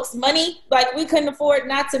these folks money. Like, we couldn't afford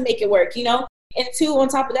not to make it work, you know? And 2, on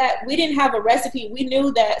top of that, we didn't have a recipe. We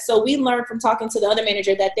knew that. So we learned from talking to the other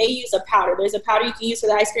manager that they use a powder. There's a powder you can use for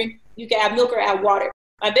the ice cream. You can add milk or add water.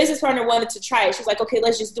 My business partner wanted to try it. She was like, okay,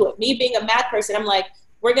 let's just do it. Me being a math person, I'm like,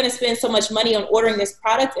 we're going to spend so much money on ordering this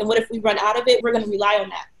product. And what if we run out of it? We're going to rely on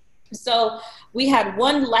that. So we had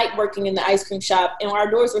one light working in the ice cream shop, and our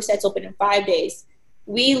doors were set to open in 5 days.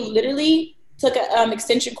 We literally took an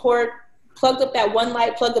extension cord, plugged up that one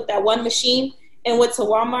light, plugged up that one machine, and went to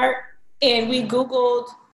Walmart. And we Googled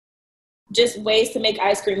just ways to make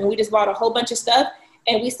ice cream. And we just bought a whole bunch of stuff.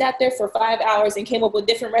 And we sat there for 5 hours and came up with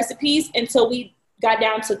different recipes until we got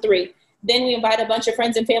down to 3. Then we invited a bunch of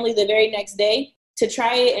friends and family the very next day to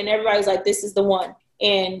try it. And everybody was like, this is the one.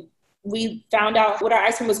 And we found out what our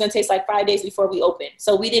ice cream was going to taste like 5 days before we opened.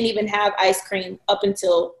 So we didn't even have ice cream up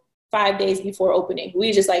until 5 days before opening. We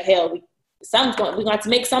were just like, hell, we're going to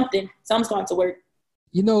make something. Something's going to work.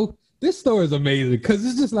 You know, this story is amazing because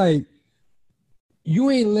it's just like,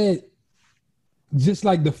 you ain't let just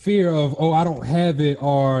like the fear of, oh, I don't have it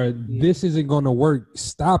or this isn't going to work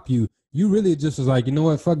stop you. You really just was like, you know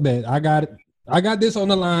what, fuck that. I got this on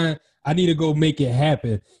the line. I need to go make it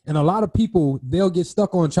happen. And a lot of people, they'll get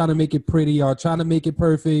stuck on trying to make it pretty or trying to make it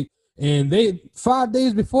perfect. And they 5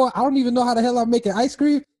 days before, I don't even know how the hell I'm making ice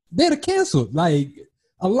cream. They'd have canceled. Like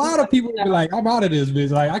a lot of people be like, I'm out of this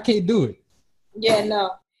bitch. Like I can't do it. Yeah,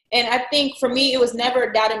 no. And I think for me, it was never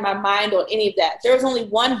a doubt in my mind on any of that. There was only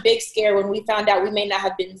one big scare when we found out we may not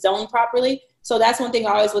have been zoned properly. So that's one thing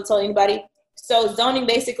I always would tell anybody. So zoning,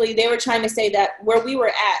 basically, they were trying to say that where we were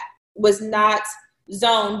at was not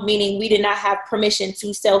zoned, meaning we did not have permission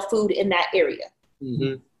to sell food in that area.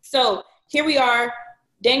 Mm-hmm. So here we are,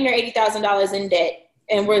 dang near $80,000 in debt,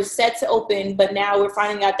 and we're set to open, but now we're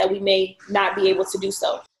finding out that we may not be able to do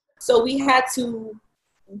so. So we had to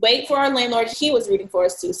wait for our landlord. He was rooting for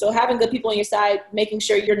us too. So having good people on your side, making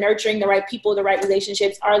sure you're nurturing the right people, the right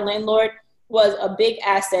relationships. Our landlord was a big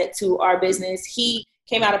asset to our business. He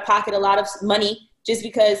came out of pocket a lot of money just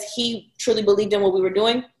because he truly believed in what we were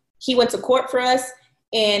doing. He went to court for us,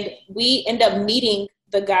 and we ended up meeting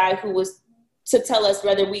the guy who was to tell us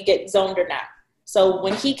whether we get zoned or not. So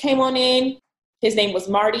when he came on in, his name was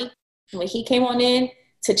Marty. When he came on in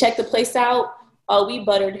to check the place out, we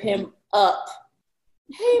buttered him up.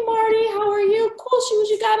 Hey, Marty, how are you? Cool shoes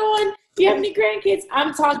you got on. Do you have any grandkids?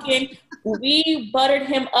 I'm talking. We buttered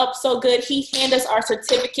him up so good. He handed us our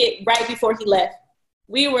certificate right before he left.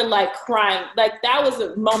 we were like crying. Like that was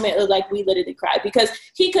a moment of like, we literally cried because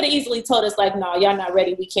he could have easily told us like, no, y'all not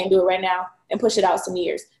ready. We can't do it right now and push it out some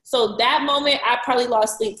years. So that moment, I probably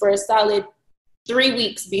lost sleep for a solid 3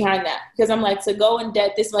 weeks behind that. Because I'm like, to go in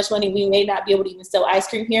debt this much money, we may not be able to even sell ice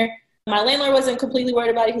cream here. My landlord wasn't completely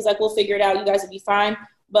worried about it. He's like, we'll figure it out. You guys will be fine.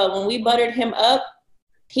 But when we buttered him up,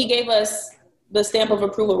 he gave us the stamp of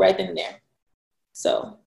approval right then and there.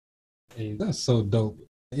 So. Hey, that's so dope.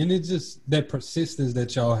 And it's just that persistence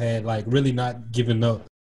that y'all had, like really not giving up.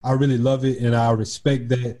 I really love it, and I respect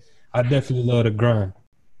that. I definitely love the grind.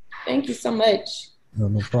 Thank you so much.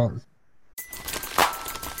 No problem.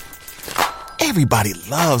 Everybody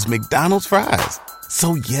loves McDonald's fries.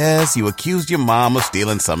 So yes, you accused your mom of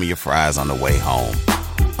stealing some of your fries on the way home.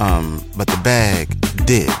 But the bag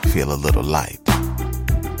did feel a little light.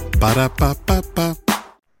 Ba-da-ba-ba-ba.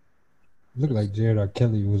 Looked like Jared R.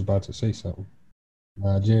 Kelly was about to say something.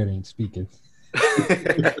 Nah, Jared ain't speaking.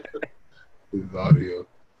 His audio.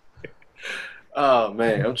 Oh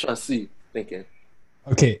man, I'm trying to see. Thinking.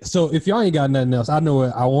 Okay, so if y'all ain't got nothing else, I know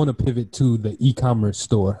I want to pivot to the e-commerce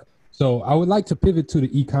store. So I would like to pivot to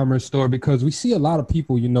the e-commerce store because we see a lot of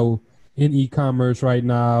people, you know, in e-commerce right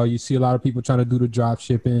now. You see a lot of people trying to do the drop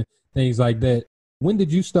shipping, things like that. When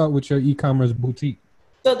did you start with your e-commerce boutique?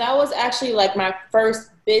 So that was actually like my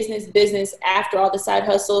first business after all the side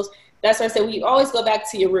hustles. That's why I said we always go back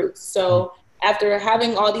to your roots. So after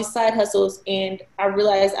having all these side hustles, and I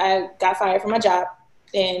realized I got fired from my job,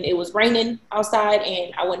 and it was raining outside,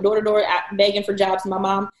 and I went door to door begging for jobs.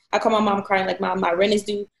 I called my mom crying like, Mom, my rent is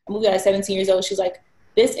due. I moved out at 17 years old. She's like,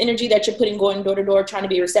 this energy that you're putting going door to door, trying to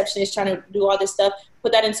be a receptionist, trying to do all this stuff,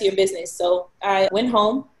 put that into your business. So I went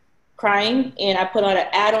home crying, and I put on an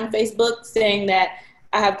ad on Facebook saying that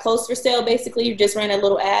I have clothes for sale. Basically, you just ran a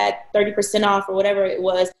little ad, 30% off or whatever it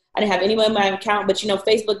was. I didn't have any money in my account, but, you know,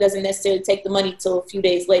 Facebook doesn't necessarily take the money till a few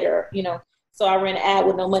days later, you know. So I ran an ad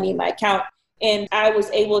with no money in my account, and I was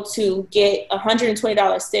able to get a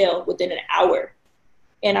 $120 sale within an hour.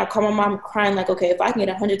 And I called my mom crying like, okay, if I can get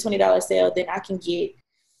a $120 sale, then I can get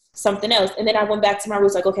something else. And then I went back to my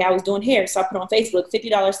roots like, okay, I was doing hair. So I put on Facebook,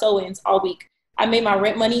 $50 sew-ins all week. I made my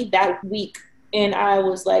rent money that week. And I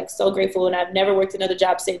was like so grateful. And I've never worked another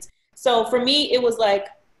job since. So for me, it was like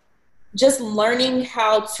just learning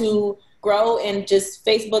how to grow and just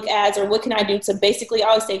Facebook ads, or what can I do to basically, I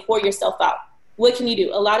always say, pour yourself out. What can you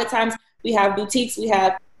do? A lot of times we have boutiques, we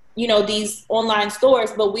have, you know, these online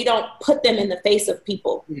stores, but we don't put them in the face of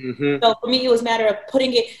people. Mm-hmm. So for me, it was a matter of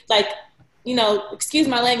putting it like, you know, excuse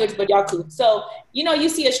my language, but y'all cool. So, you know, you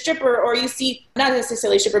see a stripper, or you see, not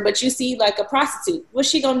necessarily a stripper, but you see like a prostitute. What's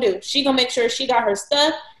she gonna do? She gonna make sure she got her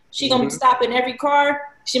stuff. She gonna stop in every car.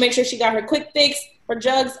 She make sure she got her quick fix, her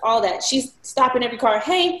drugs, all that. She's stopping every car.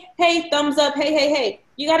 Hey, thumbs up. Hey.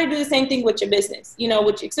 You got to do the same thing with your business, you know,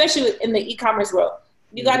 which especially in the e-commerce world.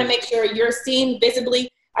 You got to make sure you're seen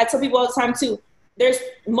visibly. I tell people all the time too, there's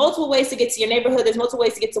multiple ways to get to your neighborhood. There's multiple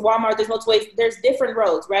ways to get to Walmart. There's multiple ways. There's different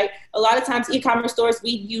roads, right? A lot of times e-commerce stores,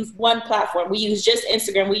 we use one platform. We use just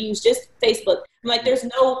Instagram. We use just Facebook. I'm like, there's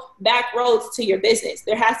no back roads to your business.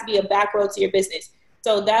 There has to be a back road to your business.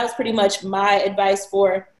 So that was pretty much my advice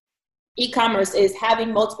for e-commerce, is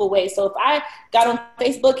having multiple ways. So if I got on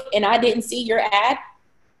Facebook and I didn't see your ad,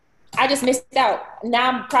 I just missed out.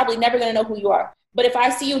 Now I'm probably never going to know who you are. But if I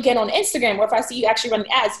see you again on Instagram, or if I see you actually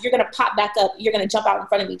running ads, you're going to pop back up. You're going to jump out in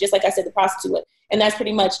front of me, just like I said, the prostitute would. And that's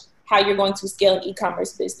pretty much how you're going to scale an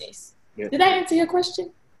e-commerce business. Yeah. Did that answer your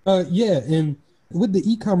question? Yeah. And with the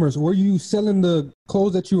e-commerce, were you selling the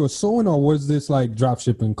clothes that you were sewing, or was this like drop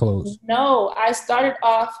shipping clothes? No, I started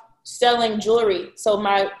off selling jewelry. So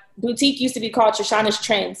my boutique used to be called Trishonna's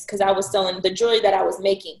Trends, because I was selling the jewelry that I was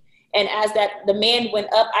making. And as that demand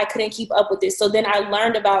went up, I couldn't keep up with it. So then I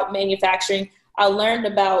learned about manufacturing. I learned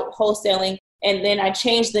about wholesaling, and then I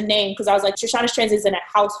changed the name because I was like, Trishonna's Trends isn't a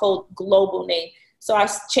household global name. So I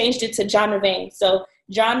changed it to genre vein. So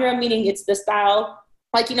genre meaning it's the style,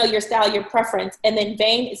 like, you know, your style, your preference. And then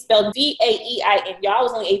vein is spelled V-A-E-I-N. Y'all, I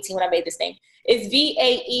was only 18 when I made this name. It's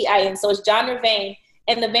V-A-E-I-N. So it's genre vein.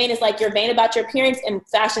 And the vein is like your vein about your appearance, and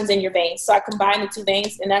fashion's in your vein. So I combined the two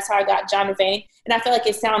veins, and that's how I got genre vein. And I feel like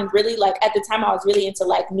it sounded really like, at the time I was really into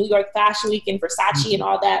like New York Fashion Week and Versace and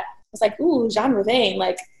all that. It's like, ooh, genre vein.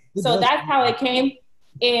 Like, so that's how it came.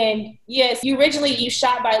 And yes, you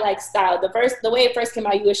shop by like style. The way it first came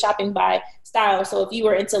out, you were shopping by style. So if you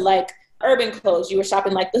were into like urban clothes, you were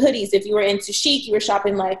shopping like the hoodies. If you were into chic, you were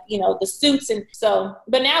shopping like, you know, the suits. And so,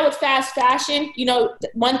 but now with fast fashion, you know,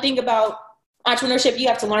 one thing about entrepreneurship, you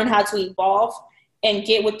have to learn how to evolve and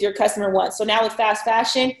get what your customer wants. So now with fast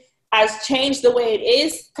fashion, has changed the way it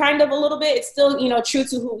is kind of a little bit. It's still, true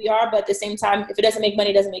to who we are, but at the same time, if it doesn't make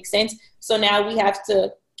money, it doesn't make sense. So now we have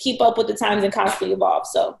to keep up with the times and constantly evolve.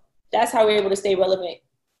 So that's how we're able to stay relevant.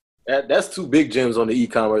 That's two big gems on the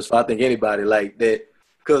e-commerce for I think anybody like that.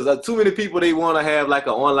 Because too many people, they want to have like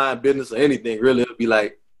an online business or anything. Really, it'll be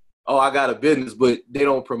like, oh, I got a business, but they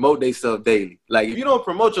don't promote themselves daily. Like, if you don't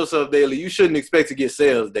promote yourself daily, you shouldn't expect to get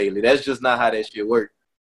sales daily. That's just not how that shit works.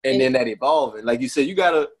 And then that evolving. Like you said,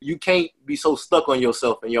 you can't be so stuck on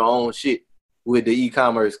yourself and your own shit with the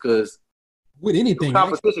e-commerce because with anything,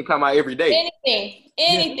 competition come out every day.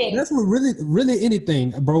 Anything. Yeah, that's what really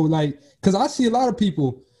anything, bro. Like, because I see a lot of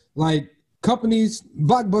people, like companies,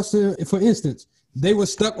 Blockbuster, for instance, they were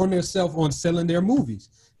stuck on themselves on selling their movies.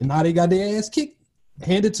 And now they got their ass kicked,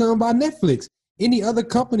 handed to them by Netflix. Any other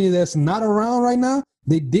company that's not around right now,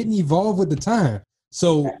 they didn't evolve with the time.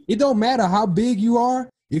 So it don't matter how big you are.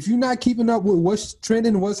 If you're not keeping up with what's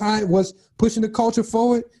trending, what's hot, what's pushing the culture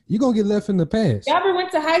forward, you're going to get left in the past. Y'all ever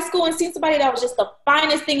went to high school and seen somebody that was just the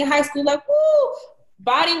finest thing in high school? Like, woo,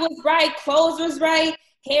 body was right, clothes was right,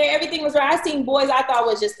 hair, everything was right. I seen boys I thought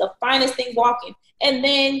was just the finest thing walking. And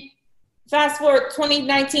then fast forward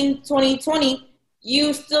 2019, 2020,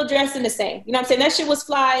 you still dressing the same. You know what I'm saying? That shit was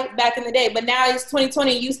fly back in the day. But now it's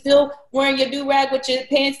 2020. You still wearing your do-rag with your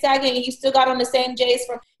pants sagging and you still got on the same J's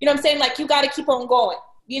from, you know what I'm saying? Like, you got to keep on going,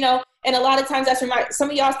 And a lot of times that's some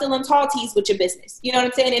of y'all still in tall tees with your business. You know what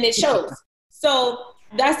I'm saying? And it shows. So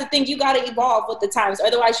that's the thing. You got to evolve with the times.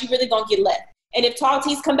 Otherwise, you really going to get left. And if tall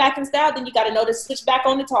tees come back in style, then you got to know to switch back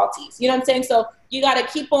on the tall tees. You know what I'm saying? So you got to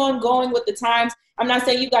keep on going with the times. I'm not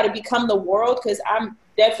saying you got to become the world because I'm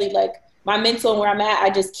definitely like, my mental and where I'm at,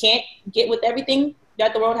 I just can't get with everything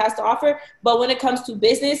that the world has to offer. But when it comes to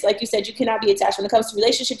business, like you said, you cannot be attached. When it comes to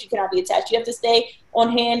relationships, you cannot be attached. You have to stay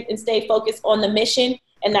on hand and stay focused on the mission,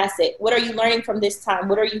 and that's it. What are you learning from this time?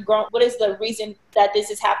 What are you growing? What is the reason that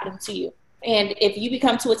this is happening to you? And if you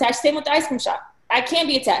become too attached, same with the ice cream shop. I can't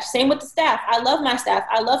be attached. Same with the staff. I love my staff.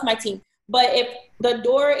 I love my team. But if the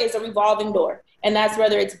door is a revolving door, and that's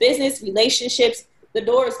whether it's business, relationships, the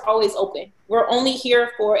door is always open. We're only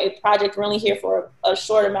here for a project. We're only here for a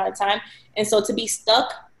short amount of time. And so to be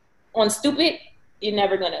stuck on stupid, you're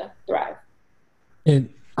never going to thrive. And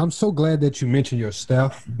I'm so glad that you mentioned your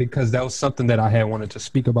staff because that was something that I had wanted to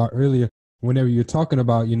speak about earlier. Whenever you're talking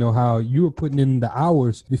about, how you were putting in the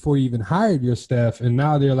hours before you even hired your staff. And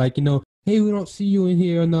now they're like, hey, we don't see you in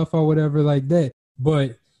here enough or whatever like that.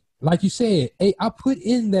 But like you said, hey, I put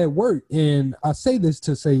in that work. And I say this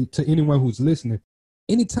to say to anyone who's listening,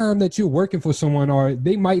 anytime that you're working for someone or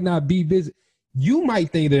they might not be busy, you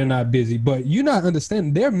might think they're not busy, but you're not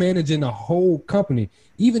understanding they're managing a whole company.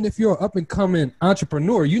 Even if you're an up and coming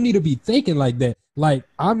entrepreneur, you need to be thinking like that. Like,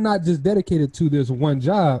 I'm not just dedicated to this one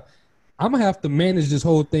job. I'm going to have to manage this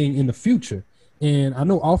whole thing in the future. And I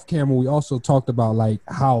know off camera, we also talked about like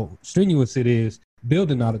how strenuous it is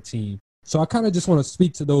building out a team. So I kind of just want to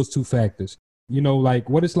speak to those two factors, like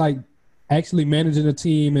what it's like actually managing a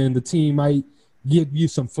team and the team might give you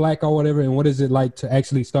some flack or whatever, and what is it like to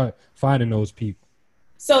actually start finding those people?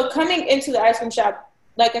 So coming into the ice cream shop,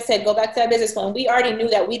 like I said, go back to that business plan. We already knew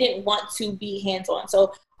that we didn't want to be hands-on.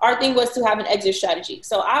 So our thing was to have an exit strategy.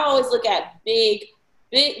 So I always look at big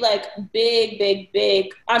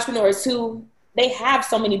entrepreneurs who they have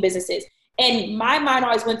so many businesses. And my mind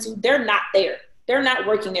always went to, they're not there. They're not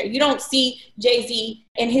working there. You don't see Jay-Z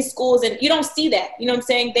and his schools, and you don't see that. You know what I'm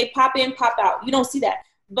saying? They pop in, pop out. You don't see that.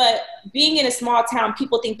 But being in a small town,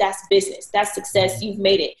 people think that's business. That's success. You've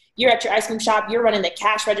made it. You're at your ice cream shop. You're running the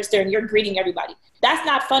cash register and you're greeting everybody. That's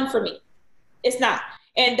not fun for me. It's not.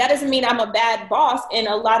 And that doesn't mean I'm a bad boss. And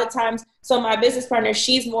a lot of times, so my business partner,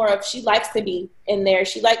 she likes to be in there.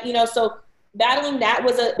 So battling that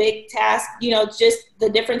was a big task, just the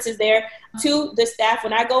differences there. To the staff,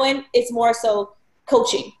 when I go in, it's more so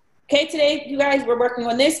coaching. Okay, today, you guys, we're working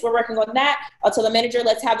on this. We're working on that. I'll tell the manager,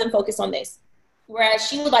 let's have them focus on this. Whereas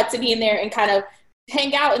she would like to be in there and kind of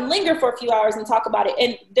hang out and linger for a few hours and talk about it.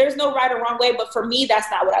 And there's no right or wrong way, but for me,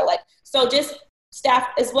 that's not what I like. So just staff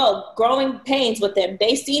as well, growing pains with them.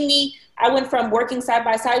 They see me, I went from working side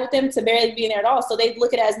by side with them to barely being there at all. So they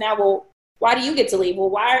look at it as now, well, why do you get to leave?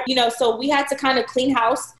 Well, so we had to kind of clean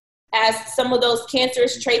house as some of those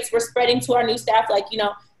cancerous traits were spreading to our new staff. Like,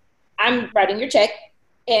 I'm writing your check.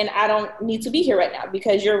 And I don't need to be here right now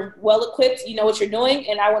because you're well-equipped, you know what you're doing,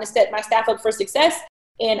 and I want to set my staff up for success,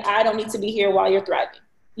 and I don't need to be here while you're thriving,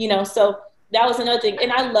 So that was another thing.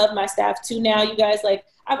 And I love my staff too now, you guys. Like,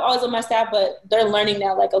 I've always loved my staff, but they're learning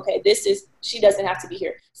now, like, okay, she doesn't have to be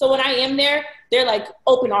here. So when I am there, they're like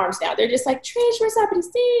open arms now. They're just like, Trish, we're so happy to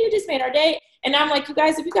see you. You just made our day. And I'm like, you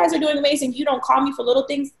guys, if you guys are doing amazing, you don't call me for little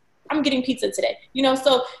things, I'm getting pizza today. You know,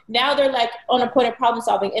 so now they're like on a point of problem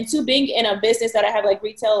solving. And two, being in a business that I have like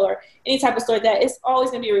retail or any type of store, that it's always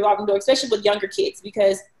going to be a revolving door, especially with younger kids,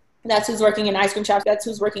 because that's who's working in ice cream shops, that's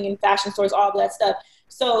who's working in fashion stores, all of that stuff.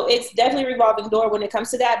 So it's definitely a revolving door when it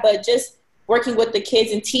comes to that, but just working with the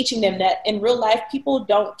kids and teaching them that in real life, people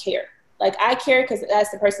don't care. Like, I care because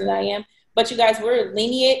that's the person that I am. But you guys, we're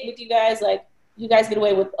lenient with you guys. Like, you guys get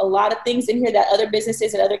away with a lot of things in here that other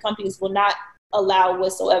businesses and other companies will not allow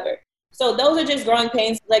whatsoever. So those are just growing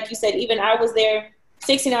pains. Like you said, even I was there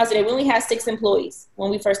 16 hours a day. We only had 6 employees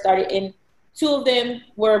when we first started, and 2 of them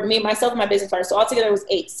were me, myself, and my business partner. So altogether it was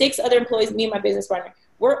 8. 6 other employees, me and my business partner.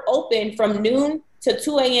 We're open from noon to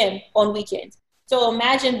 2 a.m. on weekends. So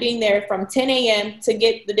imagine being there from 10 a.m. to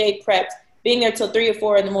get the day prepped, being there till 3 or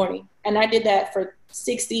 4 in the morning. And I did that for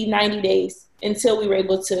 60, 90 days until we were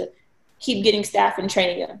able to keep getting staff and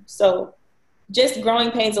training them. So just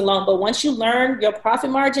growing pains alone. But once you learn your profit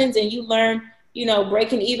margins and you learn, you know,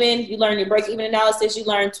 breaking even, you learn your break-even analysis, you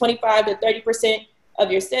learn 25 to 30%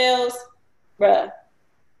 of your sales, bruh.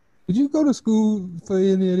 Did you go to school for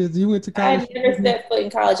any of this? You went to college? I never set foot in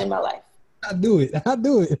college in my life. I do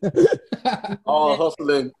it. All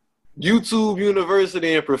hustling. YouTube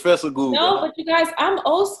University and Professor Google. No, but you guys, I'm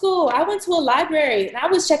old school. I went to a library and I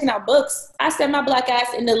was checking out books. I sat my black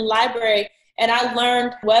ass in the library and I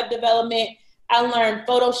learned web development. I learned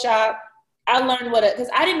Photoshop. I learned because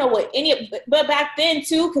I didn't know what any of, but back then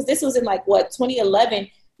too, because this was in like 2011,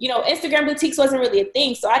 you know, Instagram boutiques wasn't really a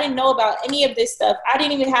thing. So I didn't know about any of this stuff. I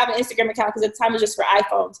didn't even have an Instagram account because at the time it was just for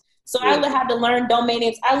iPhones. So I had to learn domain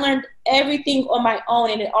names. I learned everything on my own,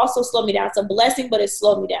 and it also slowed me down. It's a blessing, but it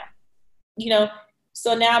slowed me down. You know,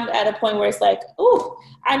 so now I'm at a point where it's like, ooh,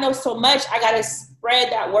 I know so much. I got to spread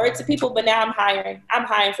that word to people, but now I'm hiring. I'm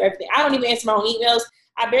hiring for everything. I don't even answer my own emails.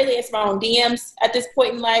 I barely answer my own DMs at this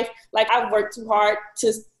point in life. Like, I've worked too hard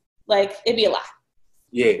to, like, it'd be a lot.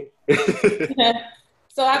 Yeah.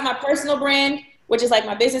 So I have my personal brand, which is like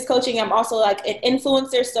my business coaching. I'm also like an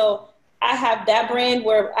influencer. So I have that brand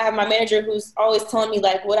where I have my manager who's always telling me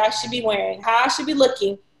like what I should be wearing, how I should be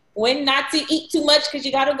looking, when not to eat too much because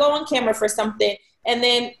you got to go on camera for something. And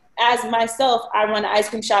then as myself, I run an ice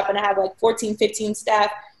cream shop and I have like 14, 15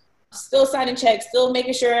 staff, still signing checks, still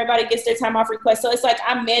making sure everybody gets their time off request. So it's like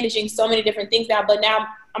I'm managing so many different things now, but now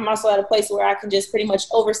I'm also at a place where I can just pretty much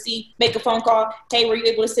oversee, make a phone call. Hey, were you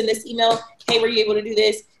able to send this email? Hey, were you able to do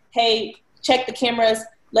this? Hey, check the cameras.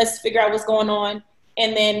 Let's figure out what's going on.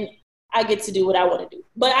 And then I get to do what I want to do.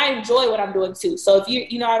 But I enjoy what I'm doing too. So if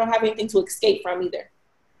you know, I don't have anything to escape from either.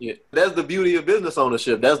 Yeah, that's the beauty of business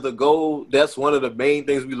ownership. That's the goal. That's one of the main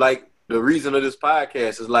things we like. The reason of this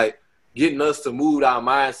podcast is like getting us to move our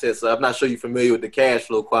mindset. So I'm not sure you're familiar with the cash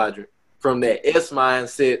flow quadrant. From that S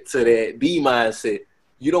mindset to that B mindset.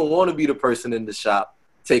 You don't want to be the person in the shop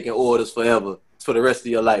taking orders forever for the rest of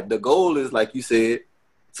your life. The goal is, like you said,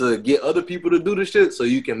 to get other people to do the shit so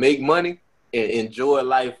you can make money and enjoy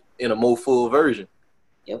life in a more full version.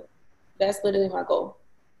 Yep. That's literally my goal.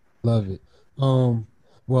 Love it.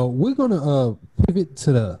 Well, we're going to pivot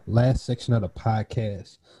to the last section of the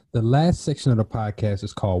podcast. The last section of the podcast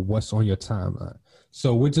is called What's on Your Timeline.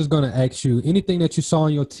 So we're just going to ask you anything that you saw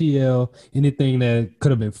on your TL, anything that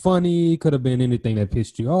could have been funny, could have been anything that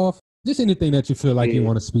pissed you off, just anything that you feel like you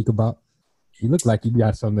want to speak about. You look like you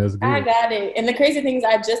got something that's good. I got it. And the crazy thing is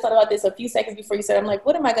I just thought about this a few seconds before you said, I'm like,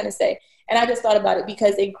 what am I going to say? And I just thought about it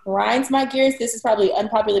because it grinds my gears. This is probably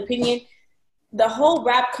unpopular opinion. The whole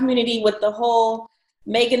rap community with the whole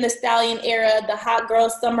Megan Thee Stallion era, the hot girl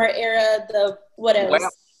summer era, the what else?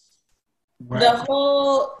 Wow. The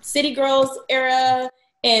whole City Girls era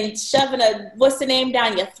and shoving a what's the name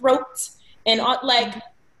down your throat and like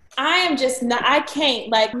I am just not, I can't,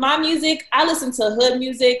 like my music, I listen to hood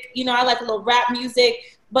music, you know, I like a little rap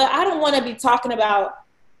music, but I don't want to be talking about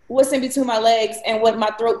what's in between my legs and what my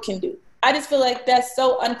throat can do. I just feel like that's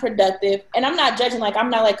so unproductive. And I'm not judging, like I'm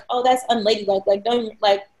not like, oh, that's unladylike, like don't,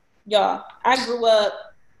 like, y'all, I grew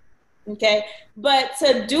up, okay, but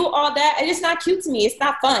to do all that, it's just not cute to me. It's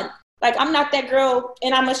not fun. Like, I'm not that girl,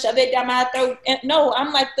 and I'm going to shove it down my throat. And no,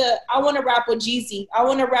 I'm like I want to rap with Jeezy. I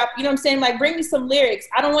want to rap, you know what I'm saying? Like, bring me some lyrics.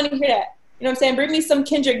 I don't want to hear that. You know what I'm saying? Bring me some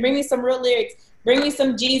Kendrick. Bring me some real lyrics. Bring me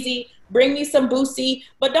some Jeezy. Bring me some Boosie.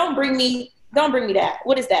 But don't bring me that.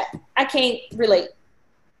 What is that? I can't relate.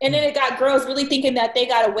 And then it got girls really thinking that they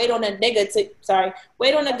got to wait on a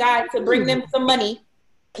guy to bring them some money.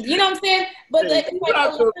 You know what I'm saying? But like,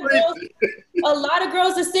 a lot of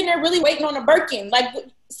girls are sitting there really waiting on a Birkin. Like,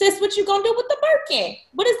 sis, what you gonna do with the Birkin?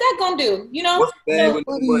 What is that gonna do? You know? You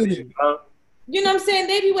know what I'm saying?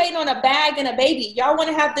 They be waiting on a bag and a baby. Y'all want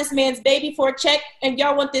to have this man's baby for a check, and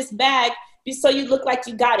y'all want this bag so you look like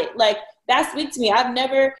you got it. Like, that's weak to me.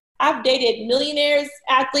 I've dated millionaires,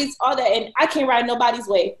 athletes, all that, and I can't ride nobody's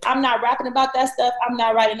wave. I'm not rapping about that stuff. I'm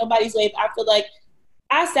not riding nobody's wave. I feel like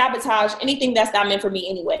I sabotage anything that's not meant for me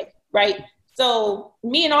anyway, right? So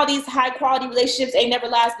me and all these high quality relationships ain't never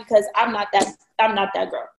last because I'm not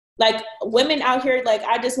that girl. Like, women out here, like,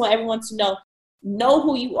 I just want everyone to know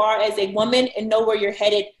who you are as a woman and know where you're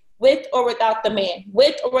headed, with or without the man,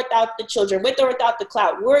 with or without the children, with or without the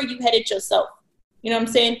clout. Where are you headed yourself? You know what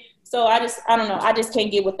I'm saying? So I don't know. I just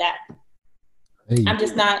can't get with that. Hey. I'm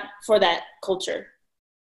just not for that culture.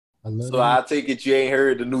 So I take it you ain't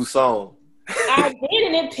heard the new song. I did,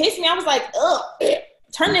 and it pissed me. I was like, ugh,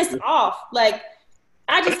 turn this off. Like,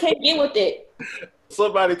 I just can't get with it.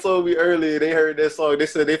 Somebody told me earlier they heard that song. They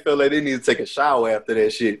said they felt like they need to take a shower after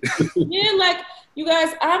that shit. Yeah, like, you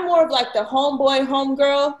guys, I'm more of like the homeboy,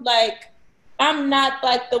 homegirl. Like, I'm not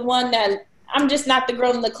like the one that, I'm just not the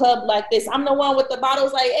girl in the club like this. I'm the one with the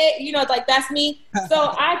bottles like, hey, you know, like, that's me.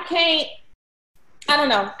 So I don't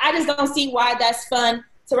know. I just don't see why that's fun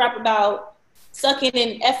to rap about sucking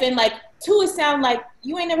and effing. Like, it sound like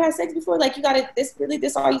you ain't never had sex before. Like, you got it. This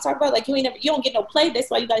all you talk about? Like, you don't get no play. That's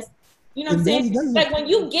why you guys, you know what I'm saying? Like, when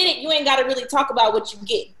you get it, you ain't got to really talk about what you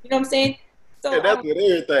get. You know what I'm saying? So yeah, that's with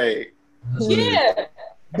everything. Yeah.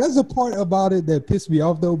 There's a part about it that pissed me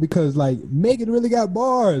off though, because like Megan really got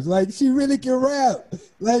bars. Like, she really can rap.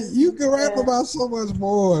 Like, you can rap about so much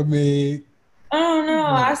more, man. I don't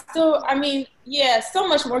know. So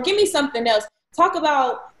much more. Give me something else. Talk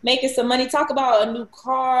about making some money. Talk about a new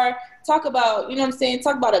car. Talk about, you know what I'm saying?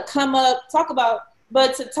 Talk about a come up.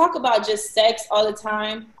 But to talk about just sex all the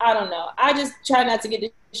time, I don't know. I just try not to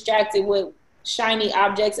get distracted with shiny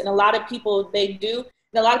objects. And a lot of people, they do.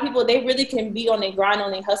 And a lot of people, they really can be on their grind,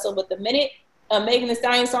 on their hustle. But the minute a Megan Thee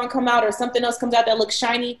Stallion song come out or something else comes out that looks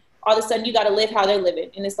shiny, all of a sudden you got to live how they're living.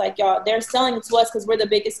 And it's like, y'all, they're selling it to us because we're the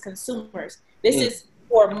biggest consumers. This is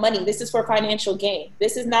for money. This is for financial gain.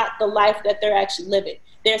 This is not the life that they're actually living.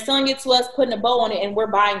 They're selling it to us, putting a bow on it, and we're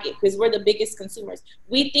buying it because we're the biggest consumers.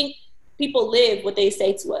 We think people live what they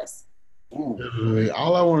say to us.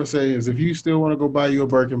 All I want to say is if you still want to go buy you a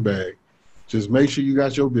Birkin bag, just make sure you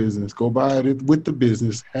got your business. Go buy it with the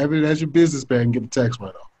business. Have it as your business bag and get the tax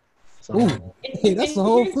write-off. That's the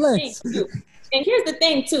whole flex. And here's the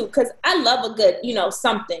thing, too, because I love a good,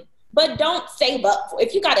 something. But don't save up for it.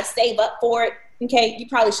 If you got to save up for it, okay, you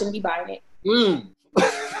probably shouldn't be buying it.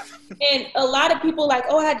 And a lot of people like,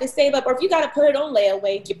 I had to save up. Or if you got to put it on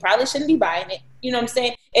layaway, you probably shouldn't be buying it. You know what I'm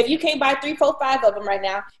saying? If you can't buy 3, 4, 5 of them right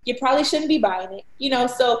now, you probably shouldn't be buying it.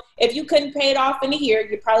 So if you couldn't pay it off in a year,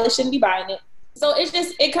 you probably shouldn't be buying it. So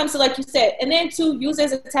it comes to, like you said, and then to use it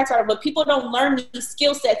as a tax write-off. But people don't learn these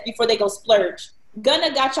skill sets before they go splurge.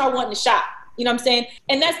 Gunna got y'all wanting to shop. You know what I'm saying?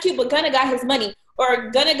 And that's cute, but Gunna got his money. Or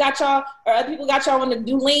Gunna got y'all, or other people got y'all want to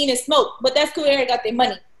do lean and smoke. But that's cool, they got their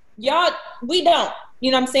money. Y'all, we don't.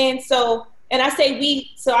 You know what I'm saying? So, and I say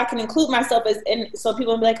we, so I can include myself and so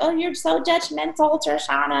people will be like, oh, you're so judgmental,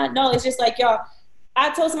 Trishonna. No, it's just like, y'all, I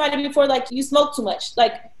told somebody before, like, you smoke too much.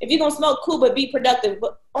 Like, if you're going to smoke, cool, but be productive.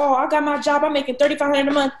 But, I got my job. I'm making $3,500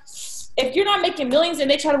 a month. If you're not making millions and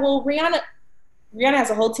they try to, Rihanna has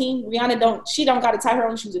a whole team. She don't got to tie her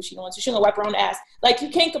own shoes if she wants to. She don't wipe her own ass. Like, you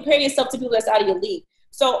can't compare yourself to people that's out of your league.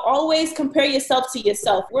 So always compare yourself to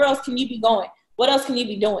yourself. Where else can you be going? What else can you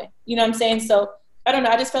be doing? You know what I'm saying? So I don't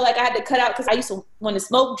know. I just felt like I had to cut out because I used to want to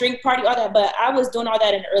smoke, drink, party, all that. But I was doing all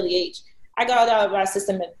that in an early age. I got all that out of my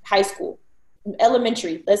system in high school,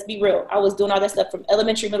 elementary. Let's be real. I was doing all that stuff from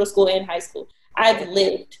elementary, middle school, and high school. I've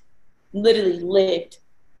literally lived.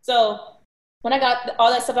 So when I got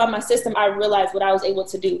all that stuff out of my system, I realized what I was able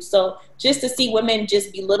to do. So just to see women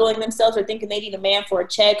just belittling themselves or thinking they need a man for a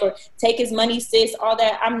check or take his money, sis, all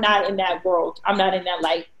that, I'm not in that world. I'm not in that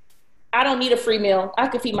light. I don't need a free meal. I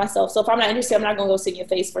can feed myself. So if I'm not interested, I'm not going to go sit in your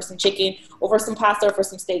face for some chicken or for some pasta or for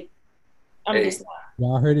some steak. I'm just not.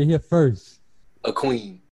 Y'all heard it here first. A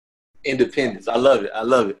queen. Independence. I love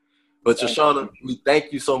it. But Trishonna, we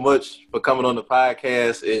thank you so much for coming on the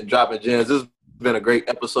podcast and dropping gems. This has been a great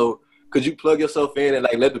episode. Could you plug yourself in and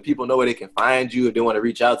let the people know where they can find you if they want to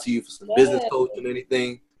reach out to you for some business coaching or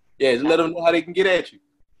anything? Yeah, just let them know how they can get at you.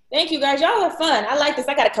 Thank you, guys. Y'all are fun. I like this.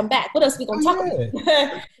 I got to come back. What else we going to talk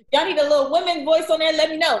about? Y'all need a little women voice on there. Let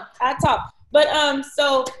me know. I talk. But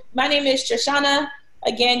so my name is Trishonna.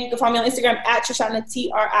 Again, you can find me on Instagram at Trishonna,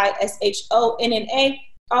 Trishonna.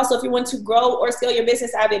 Also, if you want to grow or scale your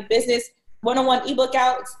business, I have a business one-on-one ebook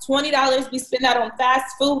out. It's $20. We spend that on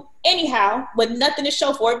fast food anyhow with nothing to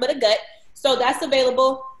show for it but a gut. So that's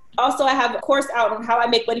available. Also, I have a course out on how I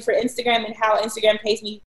make money for Instagram and how Instagram pays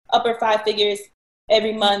me upper 5 figures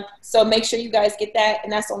every month. So make sure you guys get that.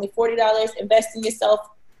 And that's only $40. Invest in yourself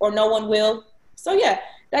or no one will. So yeah,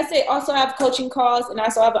 that's it. Also, I have coaching calls, and I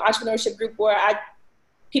also have an entrepreneurship group where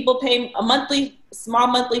people pay a small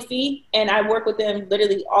monthly fee, and I work with them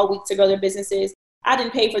literally all week to grow their businesses. I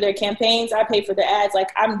didn't pay for their campaigns. I pay for their ads.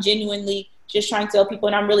 Like, I'm genuinely just trying to tell people,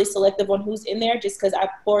 and I'm really selective on who's in there just because I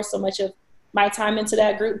pour so much of my time into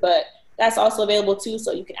that group. But that's also available too,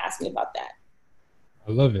 so you can ask me about that.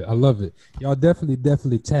 I love it. I love it. Y'all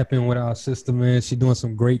definitely tap in with our sister, man. She's doing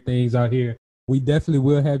some great things out here. We definitely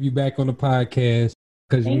will have you back on the podcast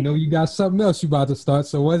because we know you got something else you about to start.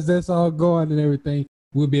 So once that's all going and everything,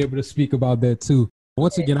 we'll be able to speak about that too.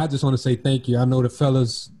 Once again, I just want to say thank you. I know the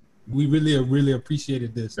fellas, we really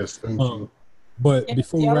appreciated this. Yes, thank you. But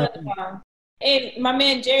before we wrap up, and my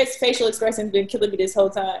man Jared's facial expression has been killing me this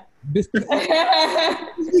whole time. Jared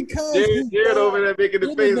over there making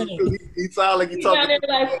the faces because he sound like he talking.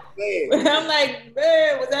 I'm like,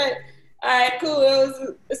 man, was that all right?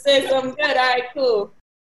 Cool. It said something good. All right, cool.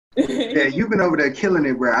 Yeah, you've been over there killing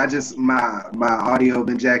it, bro. My audio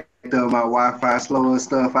been jacked up, my Wi-Fi slow and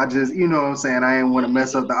stuff. I just, you know what I'm saying, I didn't want to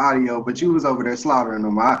mess up the audio, but you was over there slaughtering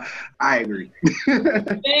them. I agree.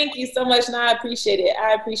 Thank you so much. No, I appreciate it.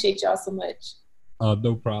 I appreciate y'all so much.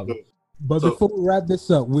 No problem. But before we wrap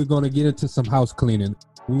this up, we're going to get into some house cleaning.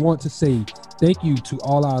 We want to say thank you to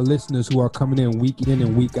all our listeners who are coming in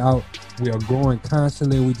and week out. We are growing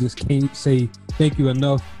constantly. We just can't say thank you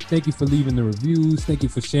enough. Thank you for leaving the reviews. Thank you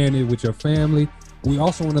for sharing it with your family. We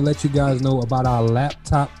also want to let you guys know about our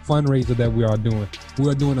laptop fundraiser that we are doing. We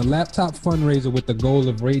are doing a laptop fundraiser with the goal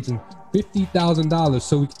of raising $50,000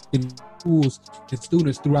 so we can schools and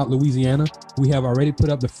students throughout Louisiana. We have already put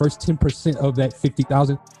up the first 10% of that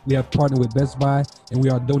 $50,000. We have partnered with Best Buy, and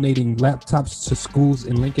we are donating laptops to schools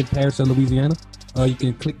in Lincoln Parish of Louisiana. You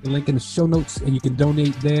can click the link in the show notes, and you can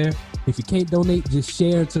donate there. If you can't donate, just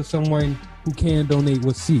share to someone who can donate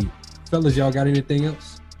with seed. Fellas, y'all got anything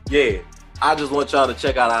else? Yeah. I just want y'all to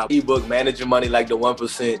check out our ebook, Managing Money Like the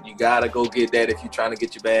 1%. You got to go get that if you're trying to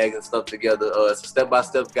get your bag and stuff together. It's a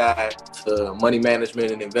step-by-step guide to money management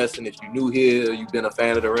and investing. If you're new here, you've been a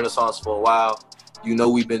fan of the Renaissance for a while, you know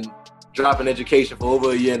we've been dropping education for over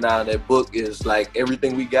a year now. That book is like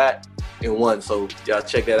everything we got in one. So y'all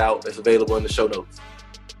check that out. It's available in the show notes.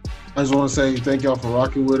 I just want to say thank y'all for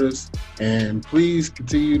rocking with us. And please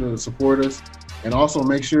continue to support us. And also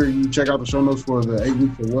make sure you check out the show notes for the 8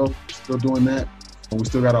 Weeks of Wealth. We're still doing that. And we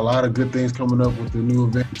still got a lot of good things coming up with the new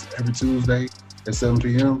events every Tuesday at 7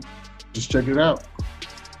 p.m. Just check it out.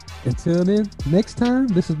 Until then, next time,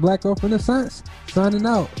 this is Black Wealth Renaissance signing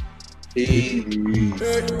out. I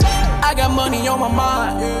got money on my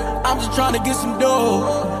mind. I'm just trying to get some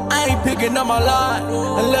dough. I ain't picking up my line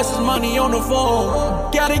unless it's money on the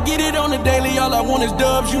phone. Gotta get it on the daily. All I want is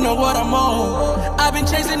dubs. You know what I'm on. I've been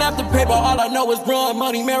chasing after paper. All I know is run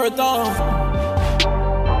money marathon.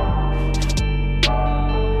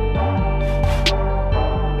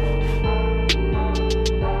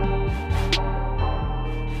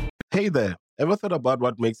 Hey there, ever thought about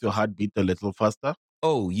what makes your heart beat a little faster?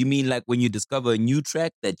 Oh, you mean like when you discover a new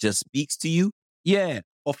track that just speaks to you? Yeah,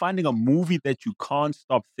 or finding a movie that you can't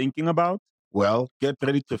stop thinking about? Well, get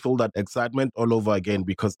ready to feel that excitement all over again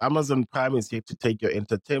because Amazon Prime is here to take your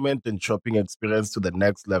entertainment and shopping experience to the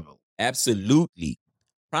next level. Absolutely.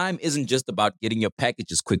 Prime isn't just about getting your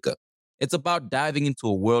packages quicker. It's about diving into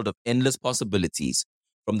a world of endless possibilities,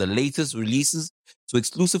 from the latest releases to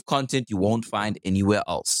exclusive content you won't find anywhere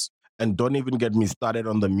else. And don't even get me started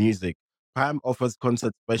on the music. Prime offers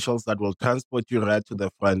concert specials that will transport you right to the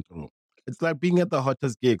front row. It's like being at the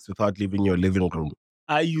hottest gigs without leaving your living room.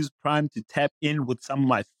 I use Prime to tap in with some of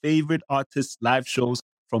my favorite artists' live shows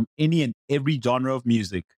from any and every genre of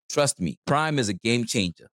music. Trust me, Prime is a game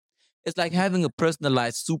changer. It's like having a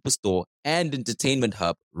personalized superstore and entertainment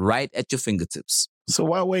hub right at your fingertips. So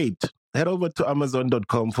why wait? Head over to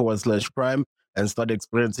amazon.com/Prime and start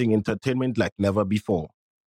experiencing entertainment like never before.